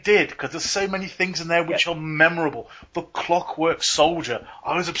that they did, because there's so many things in there which are memorable. The Clockwork Soldier.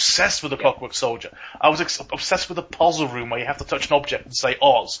 I was obsessed with the Clockwork Soldier. I was obsessed with the puzzle room where you have to touch an object and say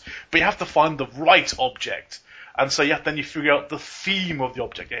Oz, but you have to find the right object. And so then you figure out the theme of the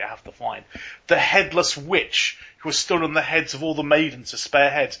object that you have to find. The Headless Witch, who has stolen the heads of all the maidens as spare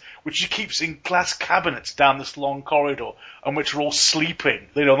heads, which she keeps in glass cabinets down this long corridor, and which are all sleeping.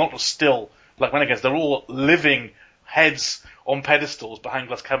 They're not just still. Like when they're all living heads on pedestals behind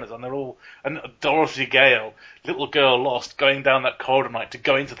glass cabinets, and Dorothy Gale, little girl lost, going down that corridor night to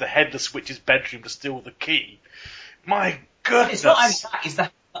go into the Headless Witch's bedroom to steal the key. My goodness! But it's not only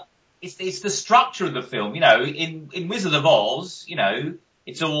that; it's the structure of the film. In Wizard of Oz,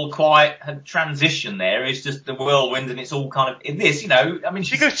 it's all quite a transition there. It's just the whirlwind, and it's all kind of in this. I mean,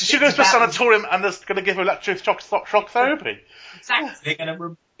 she goes to a sanatorium, and they're going to give her electric shock therapy. Exactly, they're going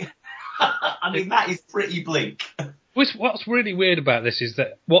to. I mean, that is pretty bleak. What's really weird about this is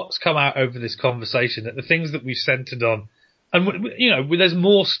that what's come out over this conversation, that the things that we've centred on, and there's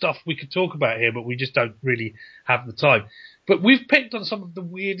more stuff we could talk about here, but we just don't really have the time. But we've picked on some of the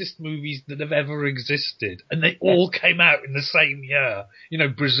weirdest movies that have ever existed, and they all came out in the same year.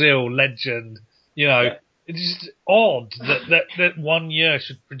 Brazil, Legend. It's just odd that 1 year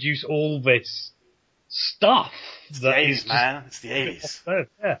should produce all this stuff. It's the 80s, man. It's the 80s.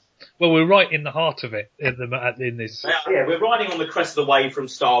 Yeah. Well, we're right in the heart of it in this. Yeah, we're riding on the crest of the wave from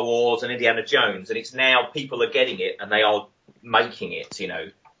Star Wars and Indiana Jones, and it's now people are getting it and they are making it,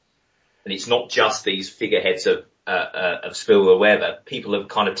 And it's not just these figureheads of Spielberg or whatever. People have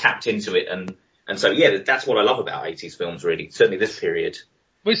kind of tapped into it, and so yeah, that's what I love about 80s films, really. Certainly this period.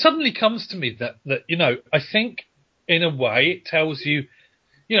 Well, it suddenly comes to me that I think in a way it tells you,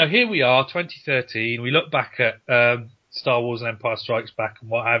 here we are, 2013. We look back at Star Wars and Empire Strikes Back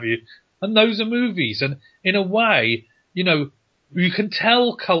and what have you, and those are movies. And in a way, you can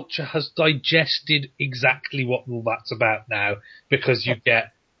tell culture has digested exactly what all that's about now, because you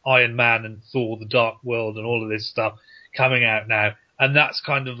get Iron Man and Thor: The Dark World and all of this stuff coming out now, and that's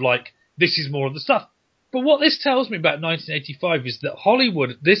kind of like, this is more of the stuff. But what this tells me about 1985 is that Hollywood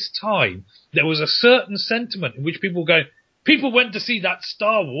at this time, there was a certain sentiment in which people went to see that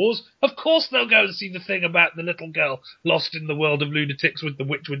Star Wars. Of course they'll go and see the thing about the little girl lost in the world of lunatics with the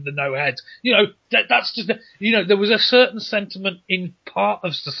witch with the no heads. That's just, there was a certain sentiment in part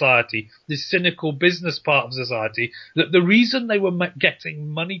of society, this cynical business part of society, that the reason they were getting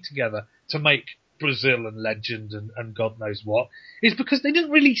money together to make Brazil and Legend and God knows what is because they didn't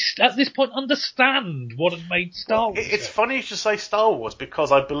really at this point understand what had made Star Wars. It's funny you should say Star Wars,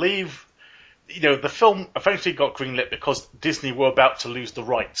 because I believe the film eventually got greenlit because Disney were about to lose the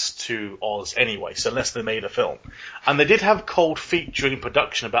rights to Oz anyway, so unless they made a film. And they did have cold feet during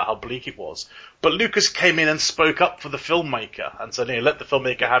production about how bleak it was. But Lucas came in and spoke up for the filmmaker and said, let the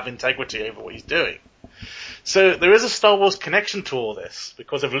filmmaker have integrity over what he's doing. So there is a Star Wars connection to all this,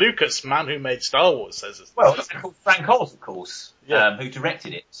 because of Lucas, man who made Star Wars, says it. Well, it's called Frank Oz, of course, who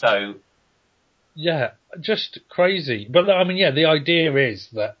directed it, so... Yeah, just crazy. But, the idea is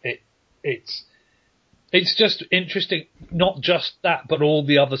that it's just interesting, not just that, but all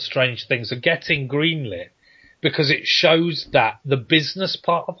the other strange things are getting greenlit, because it shows that the business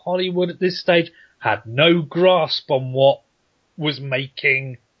part of Hollywood at this stage had no grasp on what was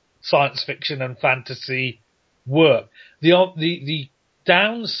making science fiction and fantasy work. The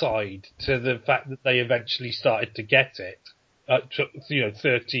downside to the fact that they eventually started to get it, took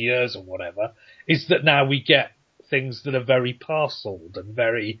 30 years or whatever, is that now we get things that are very parceled and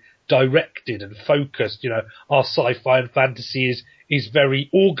very directed and focused. Our sci-fi and fantasy is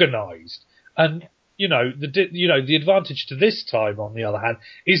very organised, and the advantage to this time, on the other hand,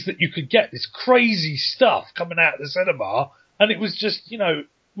 is that you could get this crazy stuff coming out of the cinema, and it was just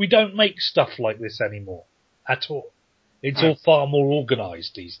we don't make stuff like this anymore at all. It's all far more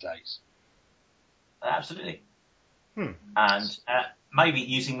organised these days. Absolutely. And maybe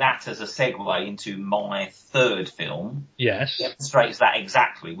using that as a segue into my third film. Yes. Demonstrates that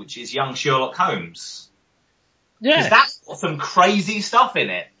exactly, which is Young Sherlock Holmes. Yes. Because that's got some crazy stuff in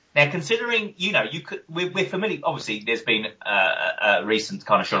it. Now, considering, we're familiar, obviously there's been recent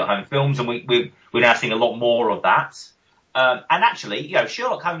kind of Sherlock Holmes films, and we're now seeing a lot more of that. And actually,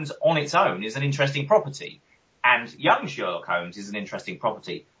 Sherlock Holmes on its own is an interesting property, and Young Sherlock Holmes is an interesting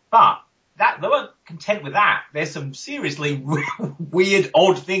property. But they weren't content with that. There's some seriously weird,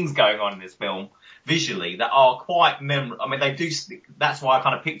 odd things going on in this film visually that are quite memorable. They do. That's why I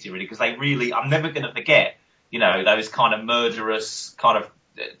kind of picked it, really, because they really. I'm never going to forget, those kind of murderous kind of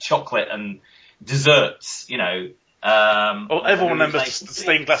chocolate and desserts, everyone remembers the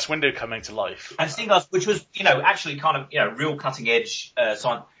stained glass window coming to life. And stained glass, which was, actually kind of, real cutting edge,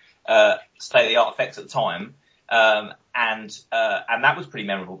 state of the art effects at the time. And that was pretty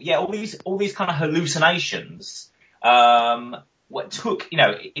memorable. Yeah, all these kind of hallucinations, it's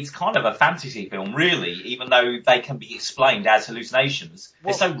kind of a fantasy film, really, even though they can be explained as hallucinations.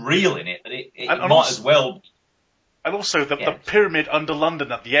 They're so real in it that it might as well be. And also the pyramid under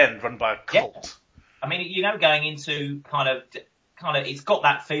London at the end, run by a cult. Yeah. Going into kind of, it's got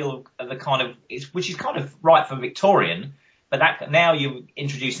that feel of the kind of, which is kind of right for Victorian, but that now you're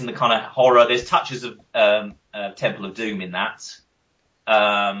introducing the kind of horror. There's touches of Temple of Doom in that,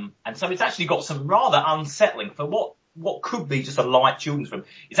 and so it's actually got some rather unsettling for what could be just a light children's film.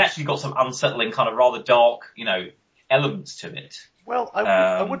 It's actually got some unsettling kind of rather dark, elements to it. Well,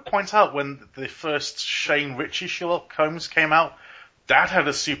 I would point out when the first Shane Ritchie Sherlock Holmes came out, that had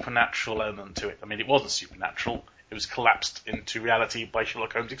a supernatural element to it. It wasn't supernatural. It was collapsed into reality by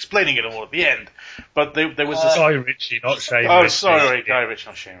Sherlock Holmes explaining it all at the end. But there was this... Guy Ritchie, not Shane Oh, Ritchie. sorry, Guy Ritchie,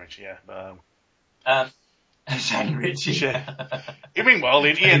 not Shane Ritchie, yeah. Shane Ritchie. Meanwhile,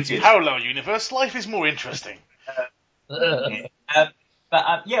 in Ian's parallel universe, life is more interesting. Well,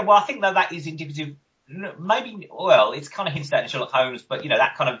 I think that is indicative. Maybe, well, it's kind of hinted at in Sherlock Holmes, but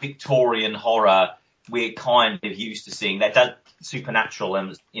that kind of Victorian horror we're kind of used to seeing. That does supernatural,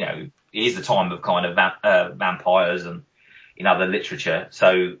 and it is the time of kind of vampires and in other literature.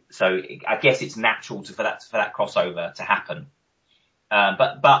 So I guess it's natural for that crossover to happen.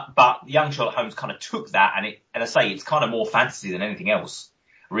 But young Sherlock Holmes kind of took that, and I say it's kind of more fantasy than anything else,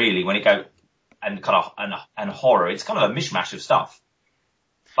 really. When it go and kind of and horror, it's kind of a mishmash of stuff.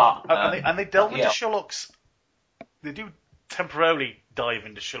 But and they delve into Sherlock's. They do temporarily dive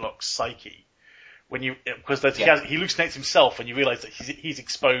into Sherlock's psyche because he hallucinates himself, and you realise that he's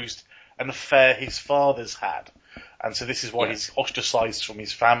exposed an affair his father's had, and so this is why he's ostracised from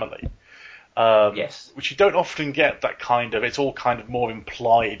his family. Which you don't often get that kind of. It's all kind of more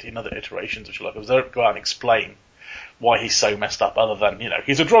implied in other iterations of Sherlock Holmes. They don't go out and explain why he's so messed up, other than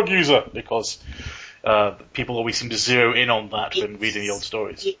he's a drug user, because people always seem to zero in on that when reading the old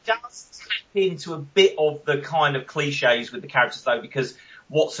stories. It does tap into a bit of the kind of cliches with the characters, though, because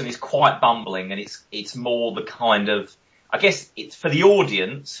Watson is quite bumbling, and it's more the kind of, I guess it's for the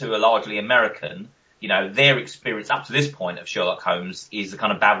audience who are largely American. Their experience up to this point of Sherlock Holmes is the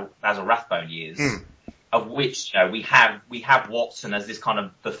kind of Basil Rathbone years, of which we have Watson as this kind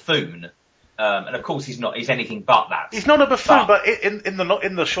of buffoon, and of course he's anything but that. He's not a buffoon, but in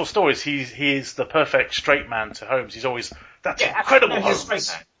the short stories, he is the perfect straight man to Holmes. He's always incredible. No, he's a straight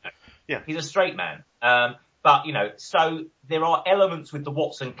man. Yeah, he's a straight man. But so there are elements with the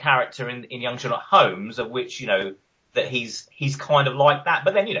Watson character in Young Sherlock Holmes of which that he's kind of like that,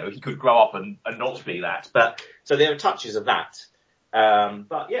 but then he could grow up and not be that. But so there are touches of that.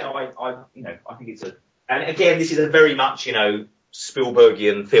 But yeah, I think it's and again this is a very much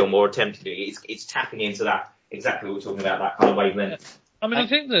Spielbergian film, or attempting to. It's tapping into that exactly what we're talking about, that kind of wavelength. I mean, I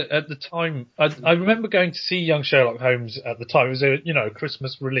think that at the time, I remember going to see Young Sherlock Holmes at the time. It was a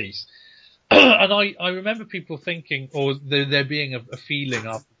Christmas release, and I remember people thinking, or there being a feeling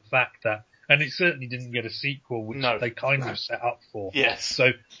after the fact that. And it certainly didn't get a sequel, which they kind of set up for. Yes.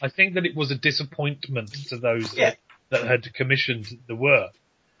 So I think that it was a disappointment to those that had commissioned the work.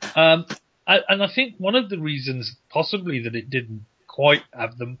 And I think one of the reasons possibly that it didn't quite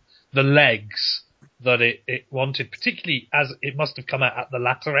have the legs that it wanted, particularly as it must have come out at the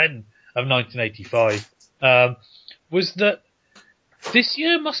latter end of 1985, was that this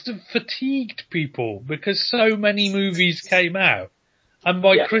year must have fatigued people because so many movies came out. And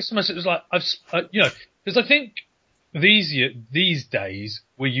by Christmas, it was like, because I think these days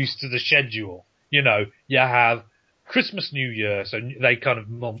we're used to the schedule. You have Christmas, New Year, so they kind of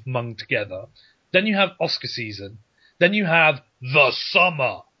mung together. Then you have Oscar season. Then you have the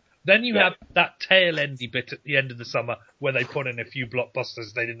summer. Then you have that tail-endy bit at the end of the summer where they put in a few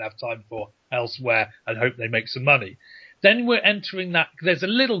blockbusters they didn't have time for elsewhere and hope they make some money. Then we're entering that, there's a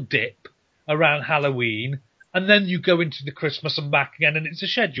little dip around Halloween. And then you go into the Christmas and back again, and it's a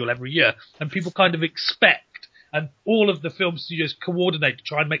schedule every year. And people kind of expect, and all of the film studios coordinate to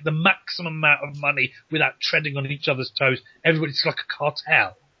try and make the maximum amount of money without treading on each other's toes. Everybody's like a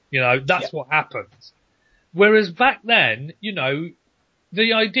cartel. That's what happens. Whereas back then,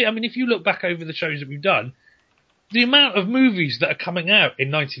 the idea, I mean, if you look back over the shows that we've done, the amount of movies that are coming out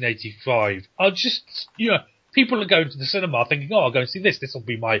in 1985 are just, people are going to the cinema thinking, I'll go and see this. This will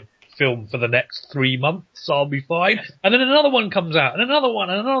be my film for the next 3 months, I'll be fine. And then another one comes out, and another one,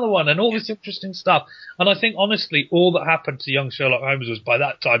 and all this interesting stuff. And I think, honestly, all that happened to Young Sherlock Holmes was by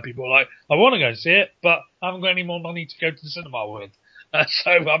that time people were like, I want to go and see it, but I haven't got any more money to go to the cinema with.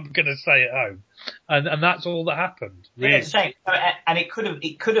 So I'm going to stay at home. And that's all that happened. Really. Yeah, it's a shame. And it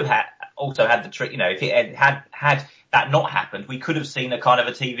could have also had the trick, if it had that not happened, we could have seen a kind of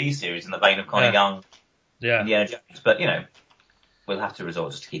a TV series in the vein of kind of Young Indiana Jones. But, we'll have to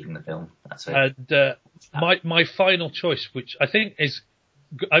resort to keeping the film. That's it. And my final choice, which I think has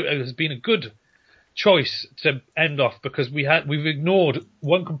been a good choice to end off, because we've ignored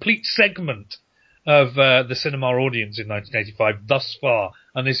one complete segment of the cinema audience in 1985 thus far,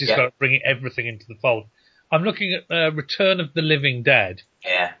 and this is kind of bringing everything into the fold. I'm looking at Return of the Living Dead.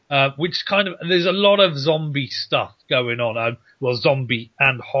 Which kind of, there's a lot of zombie stuff going on, zombie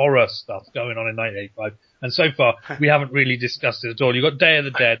and horror stuff going on in 1985. And so far, we haven't really discussed it at all. You've got Day of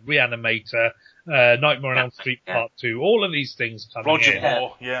the Dead, Reanimator, Nightmare on Elm Street Part 2, all of these things coming in. Roger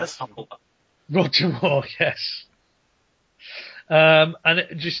Moore, yes. Roger Moore, yes. And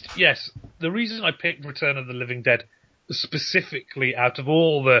it just, yes, the reason I picked Return of the Living Dead specifically out of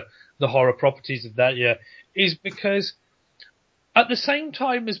all the horror properties of that year is because at the same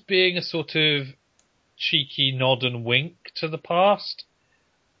time as being a sort of cheeky nod and wink to the past,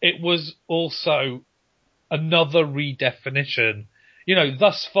 it was also another redefinition. You know,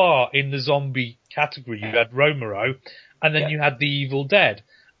 thus far in the zombie category, you had Romero, and then you had The Evil Dead.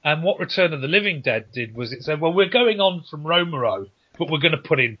 And what Return of the Living Dead did was it said, well, we're going on from Romero, but we're going to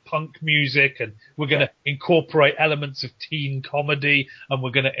put in punk music, and we're going to incorporate elements of teen comedy, and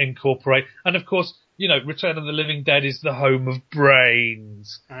we're going to incorporate, and of course, you know, Return of the Living Dead is the home of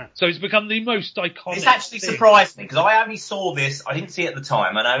brains. So it's become the most iconic. This actually thing. surprised me, because I only saw this, I didn't see it at the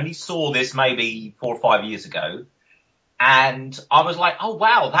time, and I only saw this maybe 4 or 5 years ago. And I was like, oh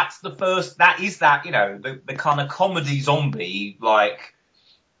wow, that's the first, that is that, you know, the kind of comedy zombie, like,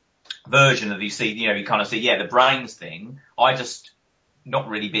 version of you see, you know, you kind of see, the brains thing. I just, not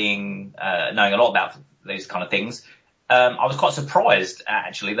really being, knowing a lot about those kind of things, I was quite surprised,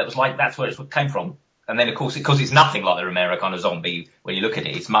 actually, that was like, that's where it came from. And then, of course, because it's nothing like the Romero kind of zombie, when you look at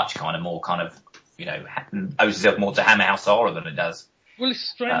it, it's much kind of more kind of, you know, owes itself more to Hammer House horror than it does. Well, it's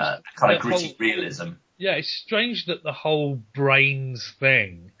strange. Kind of gritty realism. Yeah, it's strange that the whole brains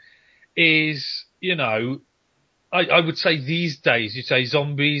thing is, you know, I would say these days, you say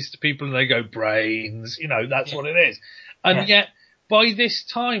zombies to people and they go brains, you know, that's what it is. And yet, by this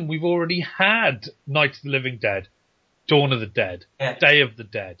time, we've already had Night of the Living Dead, Dawn of the Dead, Day of the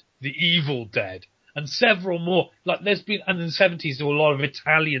Dead, The Evil Dead, and several more. Like, there's been, and in the 70s, there were a lot of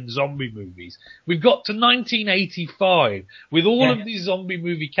Italian zombie movies. We've got to 1985 with all of these zombie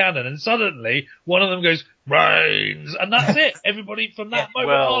movie canon, and suddenly one of them goes, brains, and that's it. Everybody from that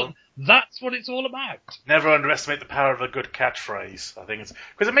moment on, that's what it's all about. Never underestimate the power of a good catchphrase. I think it's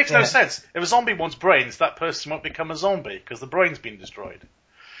because it makes no sense. If a zombie wants brains, that person won't become a zombie because the brain's been destroyed.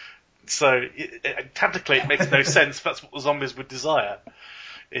 So technically, it makes no sense. If that's what the zombies would desire.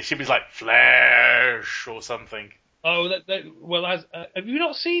 It should be like flesh or something. Oh, well, have you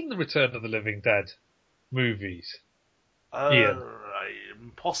not seen the Return of the Living Dead movies? Ian?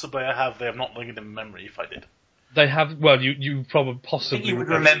 Possibly I have. They have not linked in memory. If I did. They have, well, you probably possibly... I think you would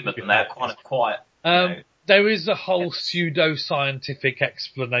remember them, they're kind of quiet. There is a whole pseudo-scientific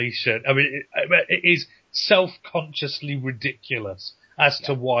explanation. I mean, it is self-consciously ridiculous as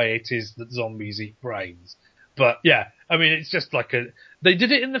to why it is that zombies eat brains. But, yeah, I mean, it's just like they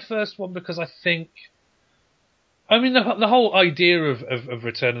did it in the first one because I think... I mean, the whole idea of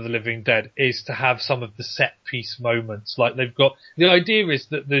Return of the Living Dead is to have some of the set-piece moments. Like, they've got... The idea is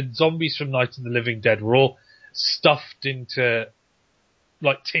that the zombies from Night of the Living Dead were all stuffed into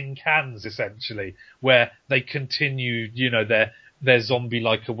like tin cans essentially, where they continue, you know, their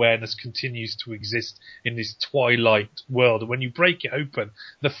zombie-like awareness continues to exist in this twilight world. And when you break it open,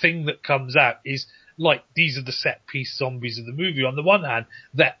 the thing that comes out is like, these are the set-piece zombies of the movie. On the one hand,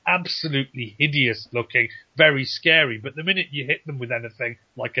 they're absolutely hideous looking, very scary, but the minute you hit them with anything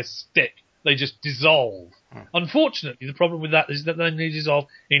like a stick, they just dissolve. Unfortunately, the problem with that is that then they dissolve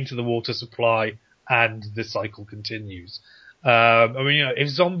into the water supply, and the cycle continues. I mean, you know, if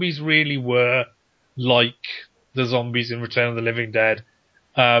zombies really were like the zombies in Return of the Living Dead,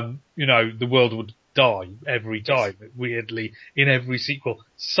 you know, the world would die every time. Weirdly, in every sequel,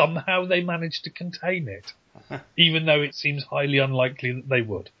 somehow they managed to contain it, even though it seems highly unlikely that they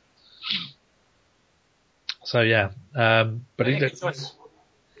would. So yeah, but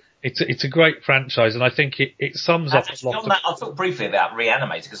it's a great franchise, and I think it sums up a lot. I'll talk briefly about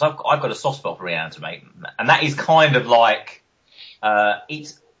Reanimator, because I've got a soft spot for Reanimator, and that is kind of like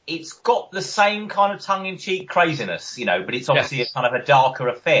it's got the same kind of tongue-in-cheek craziness, you know, but it's obviously a kind of a darker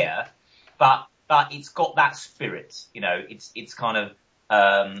affair, but it's got that spirit, you know. It's kind of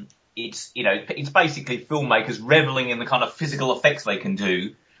you know, it's basically filmmakers reveling in the kind of physical effects they can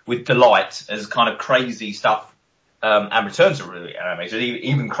do with delight as kind of crazy stuff. And Returns to Reanimator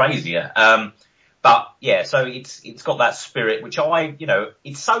even crazier. But yeah, so it's got that spirit, which you know,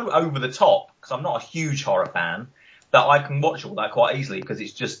 it's so over the top, because I'm not a huge horror fan, that I can watch all that quite easily, because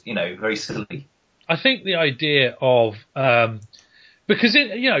it's just, you know, very silly. I think the idea of, because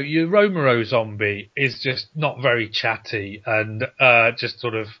you know, your Romero zombie is just not very chatty and, just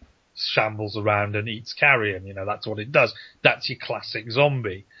sort of shambles around and eats carrion, you know, that's what it does. That's your classic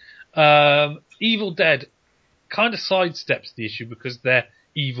zombie. Evil Dead kind of sidesteps the issue because they're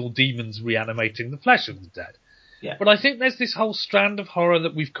evil demons reanimating the flesh of the dead. Yeah. But I think there's this whole strand of horror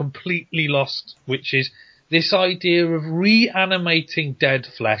that we've completely lost, which is this idea of reanimating dead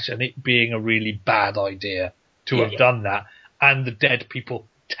flesh and it being a really bad idea to have done that, and the dead people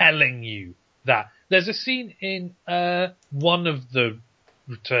telling you that. There's a scene in one of the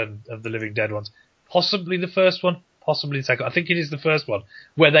Return of the Living Dead ones, possibly the first one, possibly the second. I think it is the first one,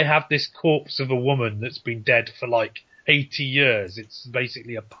 where they have this corpse of a woman that's been dead for like 80 years. It's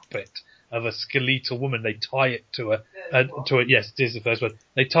basically a puppet of a skeletal woman. They tie it to yes, it is the first one.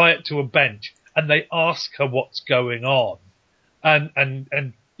 They tie it to a bench and they ask her what's going on.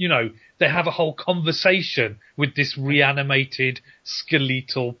 And you know, they have a whole conversation with this reanimated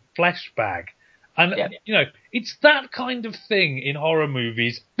skeletal flesh bag. And, you know, it's that kind of thing in horror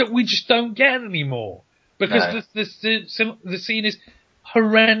movies that we just don't get anymore. Because the scene is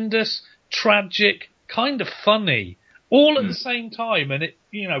horrendous, tragic, kind of funny, all at the same time. And it,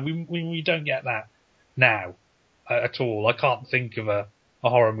 you know, we don't get that now at all. I can't think of a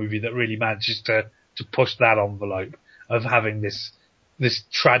horror movie that really manages to push that envelope of having this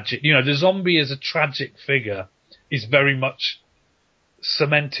tragic, you know, the zombie as a tragic figure is very much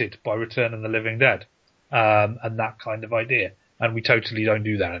cemented by Return of the Living Dead, and that kind of idea. And we totally don't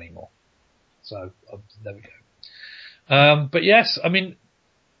do that anymore. So, there we go. But yes, I mean,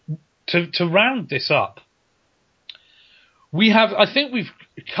 to round this up, I think we've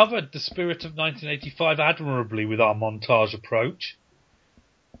covered the spirit of 1985 admirably with our montage approach.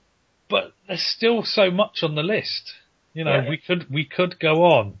 But there's still so much on the list. You know, we could go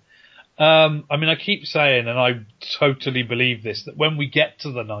on. I mean, I keep saying, and I totally believe this, that when we get to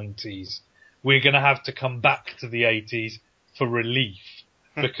the 90s, we're going to have to come back to the 80s for relief,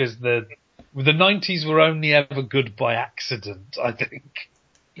 because the 90s were only ever good by accident, I think.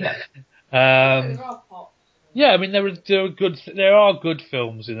 Yeah. Yeah, I mean, there are good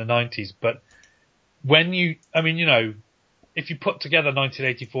films in the 90s, but when you know, if you put together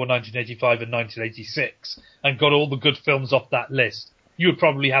 1984, 1985 and 1986 and got all the good films off that list, you would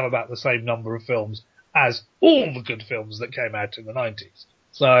probably have about the same number of films as all the good films that came out in the 90s.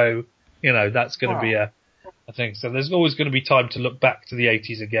 So, you know, that's going to be a thing. So there's always going to be time to look back to the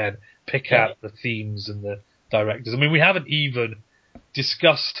 80s again, pick out the themes and the directors. I mean, we haven't even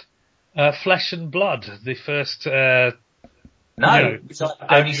discussed Flesh and Blood, the first... No, which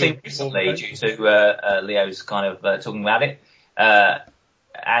I've only seen recently due to Leo's kind of talking about it.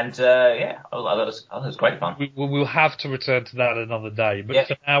 And that was great fun. We'll have to return to that another day, but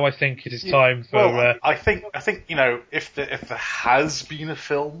for now I think it is time for... Well, I think, you know, if there has been a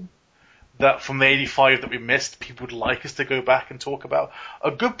film that from the 85 that we missed, people would like us to go back and talk about, a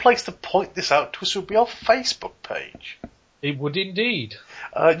good place to point this out to us would be our Facebook page. It would indeed.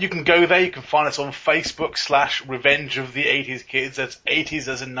 You can go there. You can find us on Facebook /Revenge of the 80s Kids. That's 80s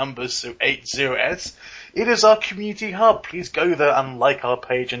as in numbers, so 80s. It is our community hub. Please go there and like our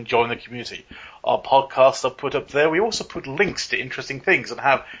page and join the community. Our podcasts are put up there. We also put links to interesting things and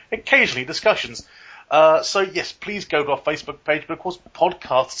have occasionally discussions. So yes, please go to our Facebook page. But of course,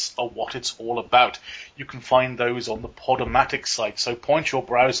 podcasts are what it's all about. You can find those on the Podomatic site. So point your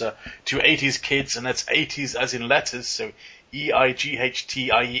browser to 80s Kids, and that's 80s as in letters. So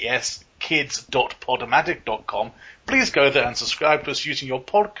EIGHTIES kids.podomatic.com. Please go there and subscribe to us using your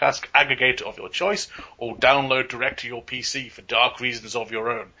podcast aggregator of your choice, or download direct to your PC for dark reasons of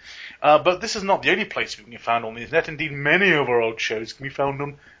your own. But this is not the only place we can be found on the internet. Indeed, many of our old shows can be found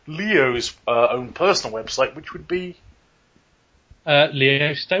on Leo's own personal website, which would be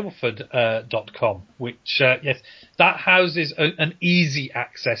leostableford.com, which, yes, that houses an easy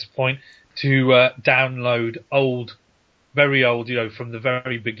access point to download very old, you know, from the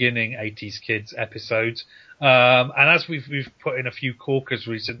very beginning 80s Kids episodes. And as we've put in a few corkers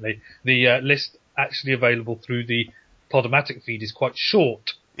recently, the list actually available through the Podomatic feed is quite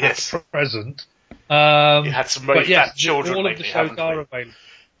short at present. You had some very fat children all lately, of the shows are we? available.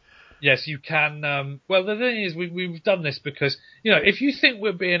 Yes, you can. Well, the thing is, we've done this because, you know, if you think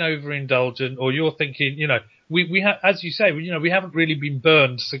we're being overindulgent, or you're thinking, you know, we have, as you say, you know, we haven't really been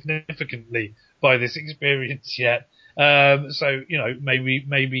burned significantly by this experience yet. So, you know,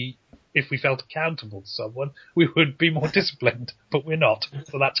 maybe if we felt accountable to someone, we would be more disciplined, but we're not.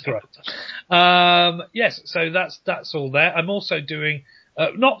 So that's correct. Yes, so that's all there. I'm also doing,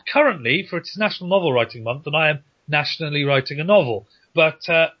 not currently, for it's National Novel Writing Month, and I am nationally writing a novel, but,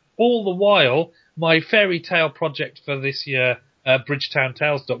 all the while, my fairy tale project for this year,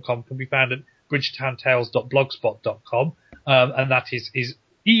 bridgetowntales.com, can be found at bridgetowntales.blogspot.com, and that is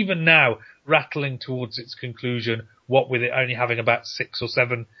even now rattling towards its conclusion, what with it only having about 6 or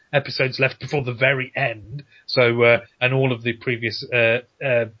 7 episodes left before the very end. So, and all of the previous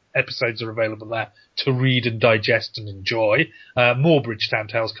episodes are available there to read and digest and enjoy. More Bridgetown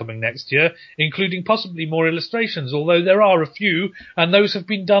Tales coming next year, including possibly more illustrations, although there are a few, and those have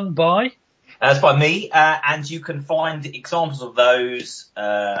been done by... That's by me, and you can find examples of those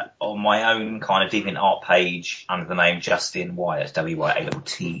on my own kind of DeviantArt page under the name Justin Wyatt,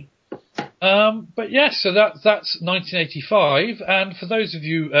 W-Y-A-T. But yes, so that's 1985, and for those of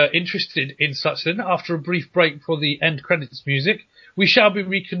you interested in such thing, after a brief break for the end credits music, we shall be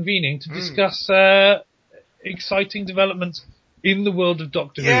reconvening to discuss exciting developments in the world of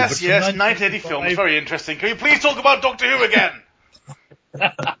Doctor Who. Yes, 1980 films, very interesting. Can you please talk about Doctor Who again?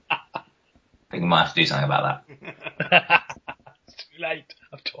 I think we might have to do something about that. It's too late.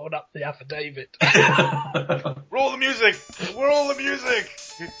 I've torn up the affidavit. Roll the music! Roll the music!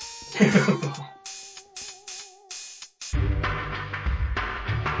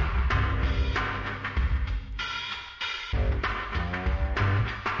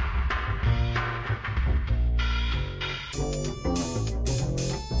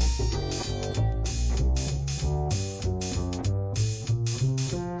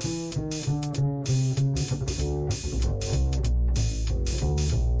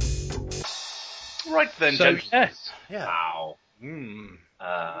 Right then, gentlemen. Yes. Yeah. Wow.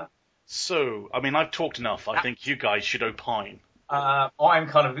 So, I mean, I've talked enough. I think you guys should opine. I'm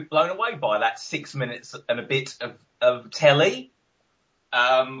kind of blown away by that 6 minutes and a bit of telly.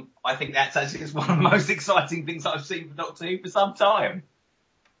 I think that's actually one of the most exciting things I've seen for Doctor Who for some time.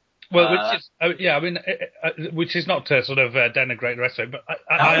 Well, which is not to sort of denigrate the rest of it, but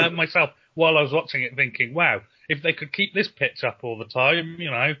I myself, while I was watching it, thinking, wow, if they could keep this pitch up all the time, you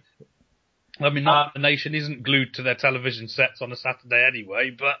know. I mean, the nation isn't glued to their television sets on a Saturday anyway,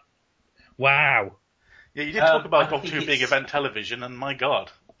 but wow. Yeah, you did talk about Doctor Who being event television, and my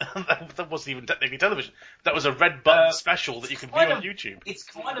God, that wasn't even technically television. That was a red button special that you can view on YouTube. It's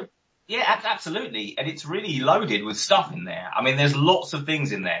kind of, yeah, absolutely, and it's really loaded with stuff in there. I mean, there's lots of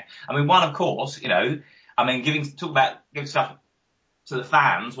things in there. I mean, one, of course, you know, I mean, giving stuff to the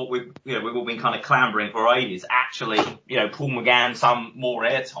fans, what we've all been kind of clambering for ages, actually, you know, Paul McGann some more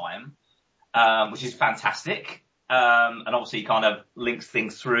airtime. Which is fantastic, and obviously kind of links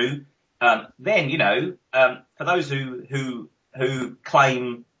things through. Then, you know, for those who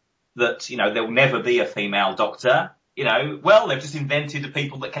claim that, you know, there will never be a female Doctor, you know, well, they've just invented the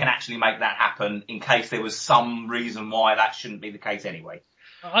people that can actually make that happen in case there was some reason why that shouldn't be the case anyway.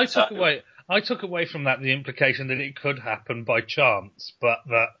 I took away from that the implication that it could happen by chance, but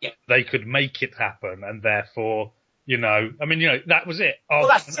that they could make it happen, and therefore, you know, I mean, you know, that was it. Well,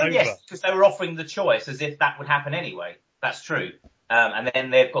 that's true, yes, because they were offering the choice as if that would happen anyway. That's true. And then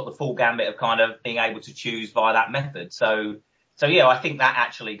they've got the full gambit of kind of being able to choose via that method. So yeah, I think that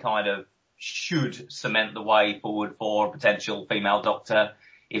actually kind of should cement the way forward for a potential female Doctor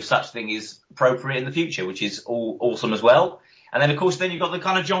if such thing is appropriate in the future, which is all awesome as well. And then, of course, you've got the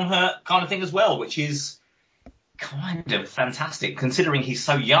kind of John Hurt kind of thing as well, which is kind of fantastic, considering he's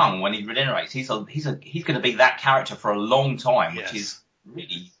so young when he regenerates. He's going to be that character for a long time, which is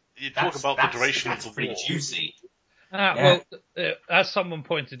really. You talk about the duration of the pretty war. Juicy. Well, as someone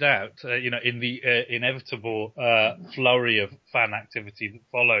pointed out, you know, in the inevitable flurry of fan activity that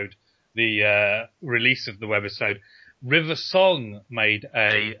followed the release of the webisode, River Song made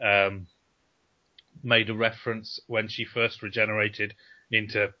a reference when she first regenerated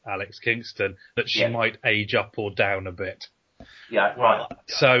into Alex Kingston that she might age up or down a bit. Yeah, right.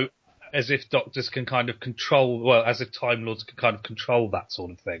 So, as if Doctors can kind of as if Time Lords can kind of control that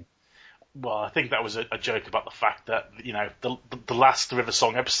sort of thing. Well, I think that was a joke about the fact that, you know, the last River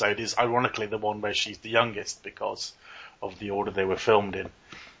Song episode is ironically the one where she's the youngest because of the order they were filmed in.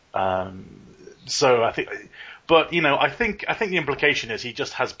 So I think, but, you know, I think the implication is he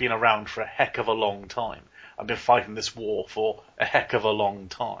just has been around for a heck of a long time. I've been fighting this war for a heck of a long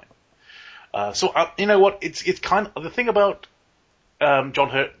time. So you know what? It's kind of the thing about John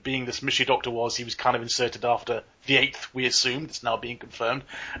Hurt being this mystery Doctor was he was kind of inserted after the 8th. We assumed it's now being confirmed,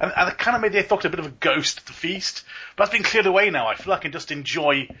 and it kind of made the Doctor a bit of a ghost at the feast. But that's been cleared away now. I feel I can just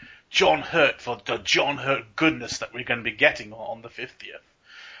enjoy John Hurt for the John Hurt goodness that we're going to be getting on the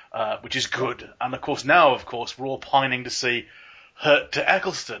 50th, which is good. And of course now, we're all pining to see Hurt to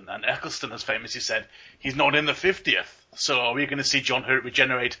Eccleston, and Eccleston has famously said he's not in the 50th. So are we going to see John Hurt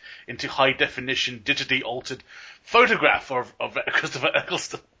regenerate into high-definition, digitally altered photograph of Christopher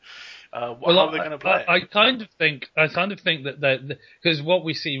Eccleston? How are they going to play it? I kind of think that because what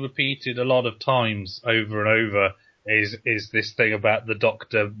we see repeated a lot of times over and over is this thing about the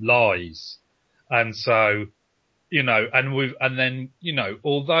Doctor lies, and so, you know, and then, you know,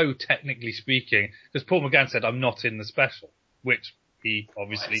 although technically speaking, because Paul McGann said I'm not in the special, which he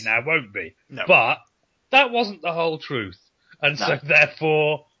obviously now won't be, but that wasn't the whole truth, and so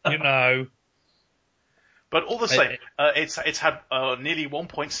therefore, you know. But all the same, it's had nearly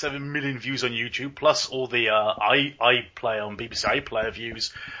 1.7 million views on YouTube, plus all the iPlayer on BBC iPlayer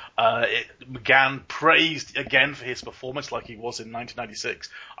views. Mcgann praised again for his performance, like he was in 1996.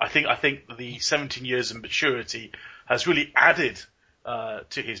 I think the 17 years of maturity has really added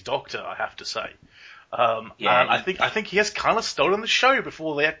to his Doctor, I have to say. And I think he has kind of stolen the show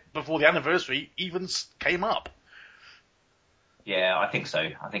before the anniversary even came up. Yeah, I think so.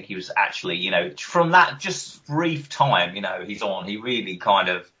 I think he was actually, from that just brief time, he's on, he really kind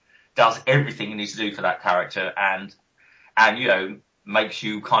of does everything he needs to do for that character and makes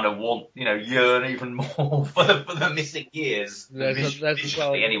you kind of want, yearn even more for the missing years.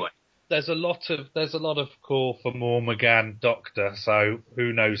 Anyway. There's a lot of call for more Mcgann Doctor, so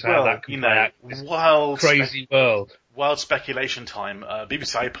who knows how that can play out in this crazy world. Wild speculation time.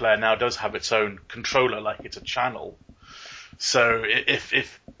 BBC iPlayer now does have its own controller, like it's a channel. So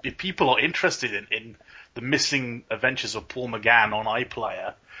if people are interested in the missing adventures of Paul Mcgann on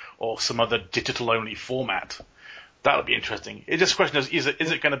iPlayer or some other digital-only format, that would be interesting. It's just a question is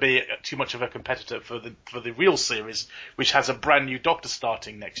it going to be too much of a competitor for the real series, which has a brand new Doctor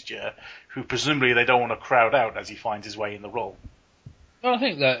starting next year, who presumably they don't want to crowd out as he finds his way in the role? Well, I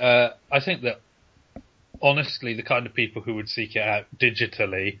think that honestly, the kind of people who would seek it out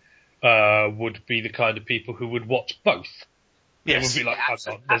digitally would be the kind of people who would watch both. Yes. It would be like,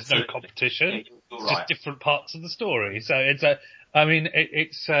 there's no competition. It's just different parts of the story. So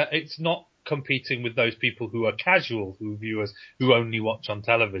it's not competing with those people who are casual viewers who only watch on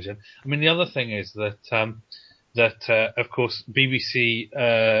television. I mean, the other thing is that of course BBC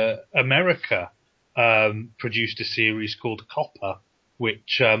America produced a series called Copper,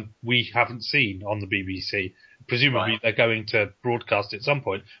 which we haven't seen on the BBC. Presumably they're going to broadcast at some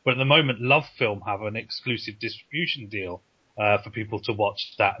point, but at the moment Love Film have an exclusive distribution deal for people to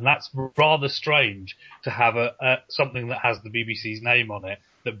watch that, and that's rather strange to have something that has the BBC's name on it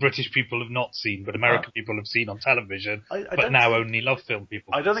that British people have not seen, but American people have seen on television, but now only Love Film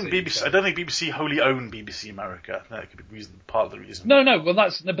people. I don't think BBC wholly own BBC America. That could be part of the reason. No, well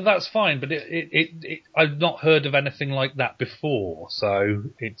that's fine, but I've not heard of anything like that before, so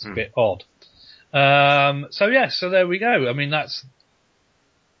it's a bit odd. So there we go. I mean, I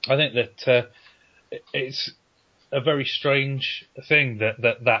think that it's a very strange thing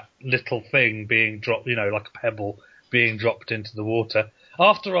that little thing being dropped, like a pebble being dropped into the water.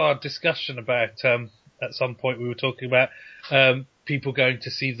 After our discussion about, at some point we were talking about people going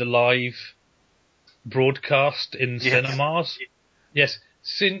to see the live broadcast in cinemas. Yes,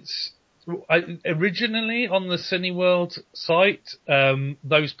 since originally on the Cineworld site,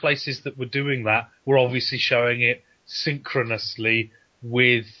 those places that were doing that were obviously showing it synchronously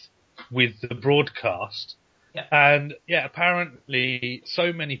with the broadcast. Yeah. And apparently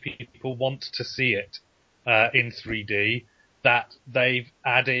so many people want to see it in 3D that they've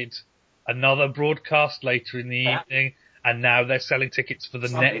added another broadcast later in the evening, and now they're selling tickets for the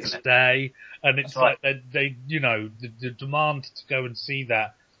next day. And it's they the demand to go and see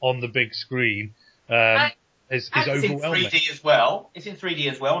that on the big screen is overwhelming. It's in 3D as well. It's in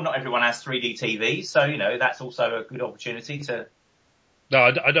 3D as well. Not everyone has 3D TVs, so that's also a good opportunity to.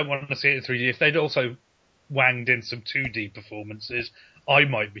 No, I don't want to see it in 3D. If they'd also wanged in some 2D performances, I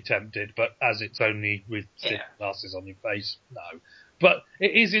might be tempted, but as it's only with glasses on your face, no. But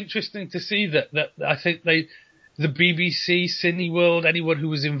it is interesting to see that I think the BBC, Cineworld, anyone who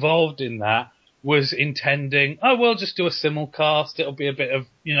was involved in that was intending, we'll just do a simulcast, it'll be a bit of,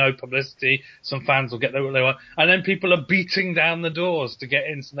 publicity, some fans will get what they want, and then people are beating down the doors to get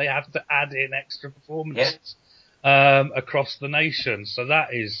in, so they have to add in extra performances across the nation. So that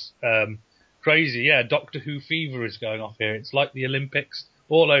is crazy. Yeah, Doctor Who fever is going off here. It's like the Olympics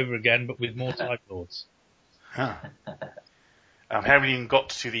all over again, but with more Time Lords. Huh. I haven't even got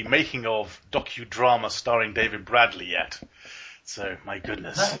to the making of docudrama starring David Bradley yet. So, my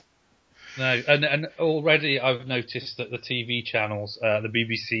goodness. No, and already I've noticed that the TV channels, the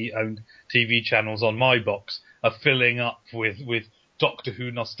BBC-owned TV channels on my box are filling up with Doctor Who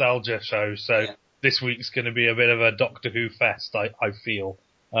nostalgia shows. So this week's going to be a bit of a Doctor Who fest, I feel.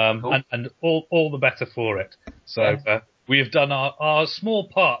 Cool. And all the better for it. So we have done our small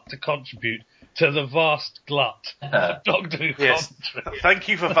part to contribute to the vast glut of Doctor Who commentary. Thank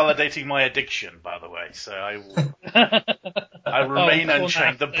you for validating my addiction, by the way. So I will I remain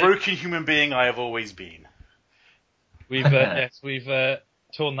unchanged. The broken human being I have always been. We've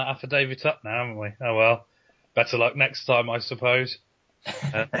torn that affidavit up now, haven't we? Oh well. Better luck next time, I suppose.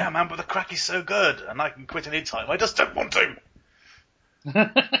 Yeah, man, but the crack is so good, and I can quit any time. I just don't want to.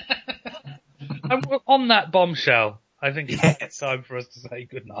 And on that bombshell, I think it's Yes. time for us to say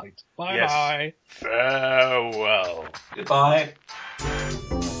goodnight. Bye Yes. bye. Farewell. Goodbye.